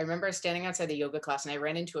I remember standing outside the yoga class, and I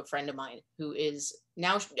ran into a friend of mine who is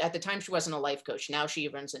now, at the time, she wasn't a life coach. Now she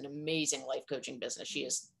runs an amazing life coaching business. She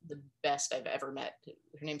is the best I've ever met.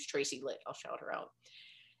 Her name's Tracy Litt. I'll shout her out.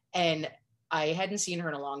 And I hadn't seen her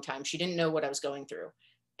in a long time. She didn't know what I was going through.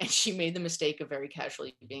 And she made the mistake of very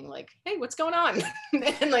casually being like, "Hey, what's going on?"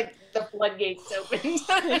 And like the floodgates opened.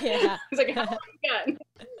 Yeah. I was like, "Oh my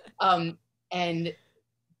God." And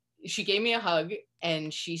she gave me a hug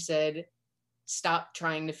and she said, "Stop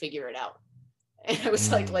trying to figure it out." And I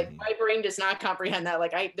was like my brain does not comprehend that.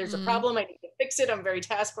 Like there's a problem. I need to fix it. I'm very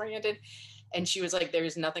task oriented. And she was like,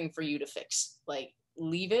 "There's nothing for you to fix. Like,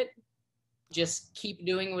 leave it. Just keep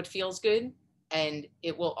doing what feels good and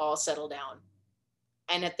it will all settle down."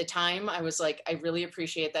 And at the time I was like, I really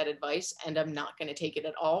appreciate that advice and I'm not going to take it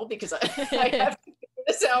at all because I have to figure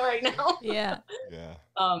this out right now. Yeah. Yeah.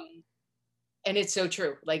 And it's so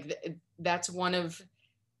true. Like that's one of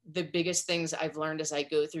the biggest things I've learned as I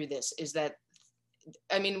go through this is that,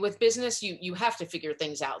 I mean, with business, you have to figure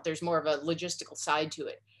things out. There's more of a logistical side to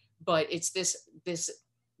it, but it's this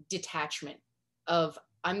detachment of,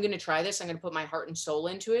 I'm going to try this. I'm going to put my heart and soul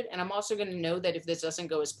into it. And I'm also going to know that if this doesn't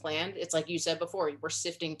go as planned, it's like you said before, we're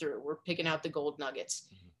sifting through, we're picking out the gold nuggets,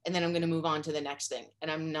 and then I'm going to move on to the next thing.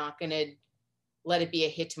 And I'm not going to let it be a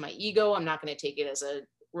hit to my ego. I'm not going to take it as a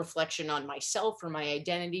reflection on myself or my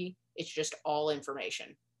identity. It's just all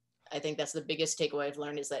information. I think that's the biggest takeaway I've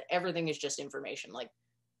learned is that everything is just information. Like,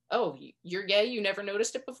 oh, you're gay. You never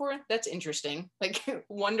noticed it before. That's interesting. Like,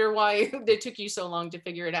 wonder why it took you so long to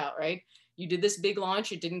figure it out, right? You did this big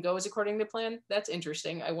launch. It didn't go as according to plan. That's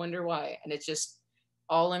interesting. I wonder why. And it's just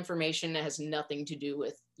all information that has nothing to do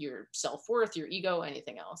with your self-worth, your ego,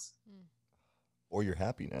 anything else. Or your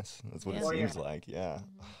happiness. That's what it seems like. Yeah.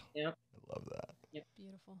 Yep. I love that. Yep.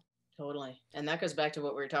 Beautiful. Totally. And that goes back to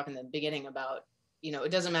what we were talking in the beginning about, you know, it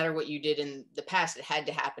doesn't matter what you did in the past. It had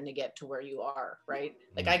to happen to get to where you are, right?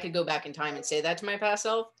 Like I could go back in time and say that to my past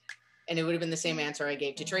self, and it would have been the same answer I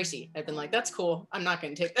gave to Tracy. I've been like, that's cool. I'm not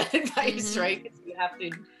going to take that advice, right? You have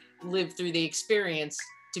to live through the experience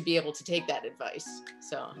to be able to take that advice.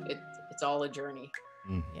 So it's all a journey.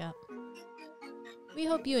 Yeah. We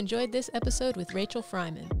hope you enjoyed this episode with Rachel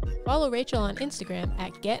Freiman. Follow Rachel on Instagram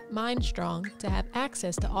at @MindStrong to have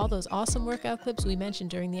access to all those awesome workout clips we mentioned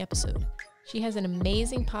during the episode. She has an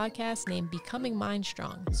amazing podcast named Becoming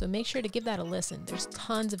MindStrong, so make sure to give that a listen. There's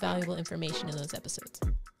tons of valuable information in those episodes.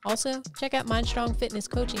 Also, check out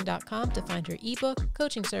MindStrongFitnessCoaching.com to find her ebook,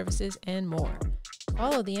 coaching services, and more.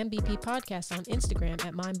 Follow the MBP podcast on Instagram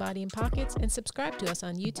at Mind, Body, and Pockets, and subscribe to us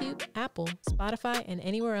on YouTube, Apple, Spotify, and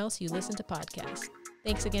anywhere else you listen to podcasts.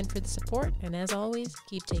 Thanks again for the support, and as always,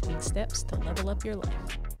 keep taking steps to level up your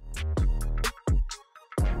life.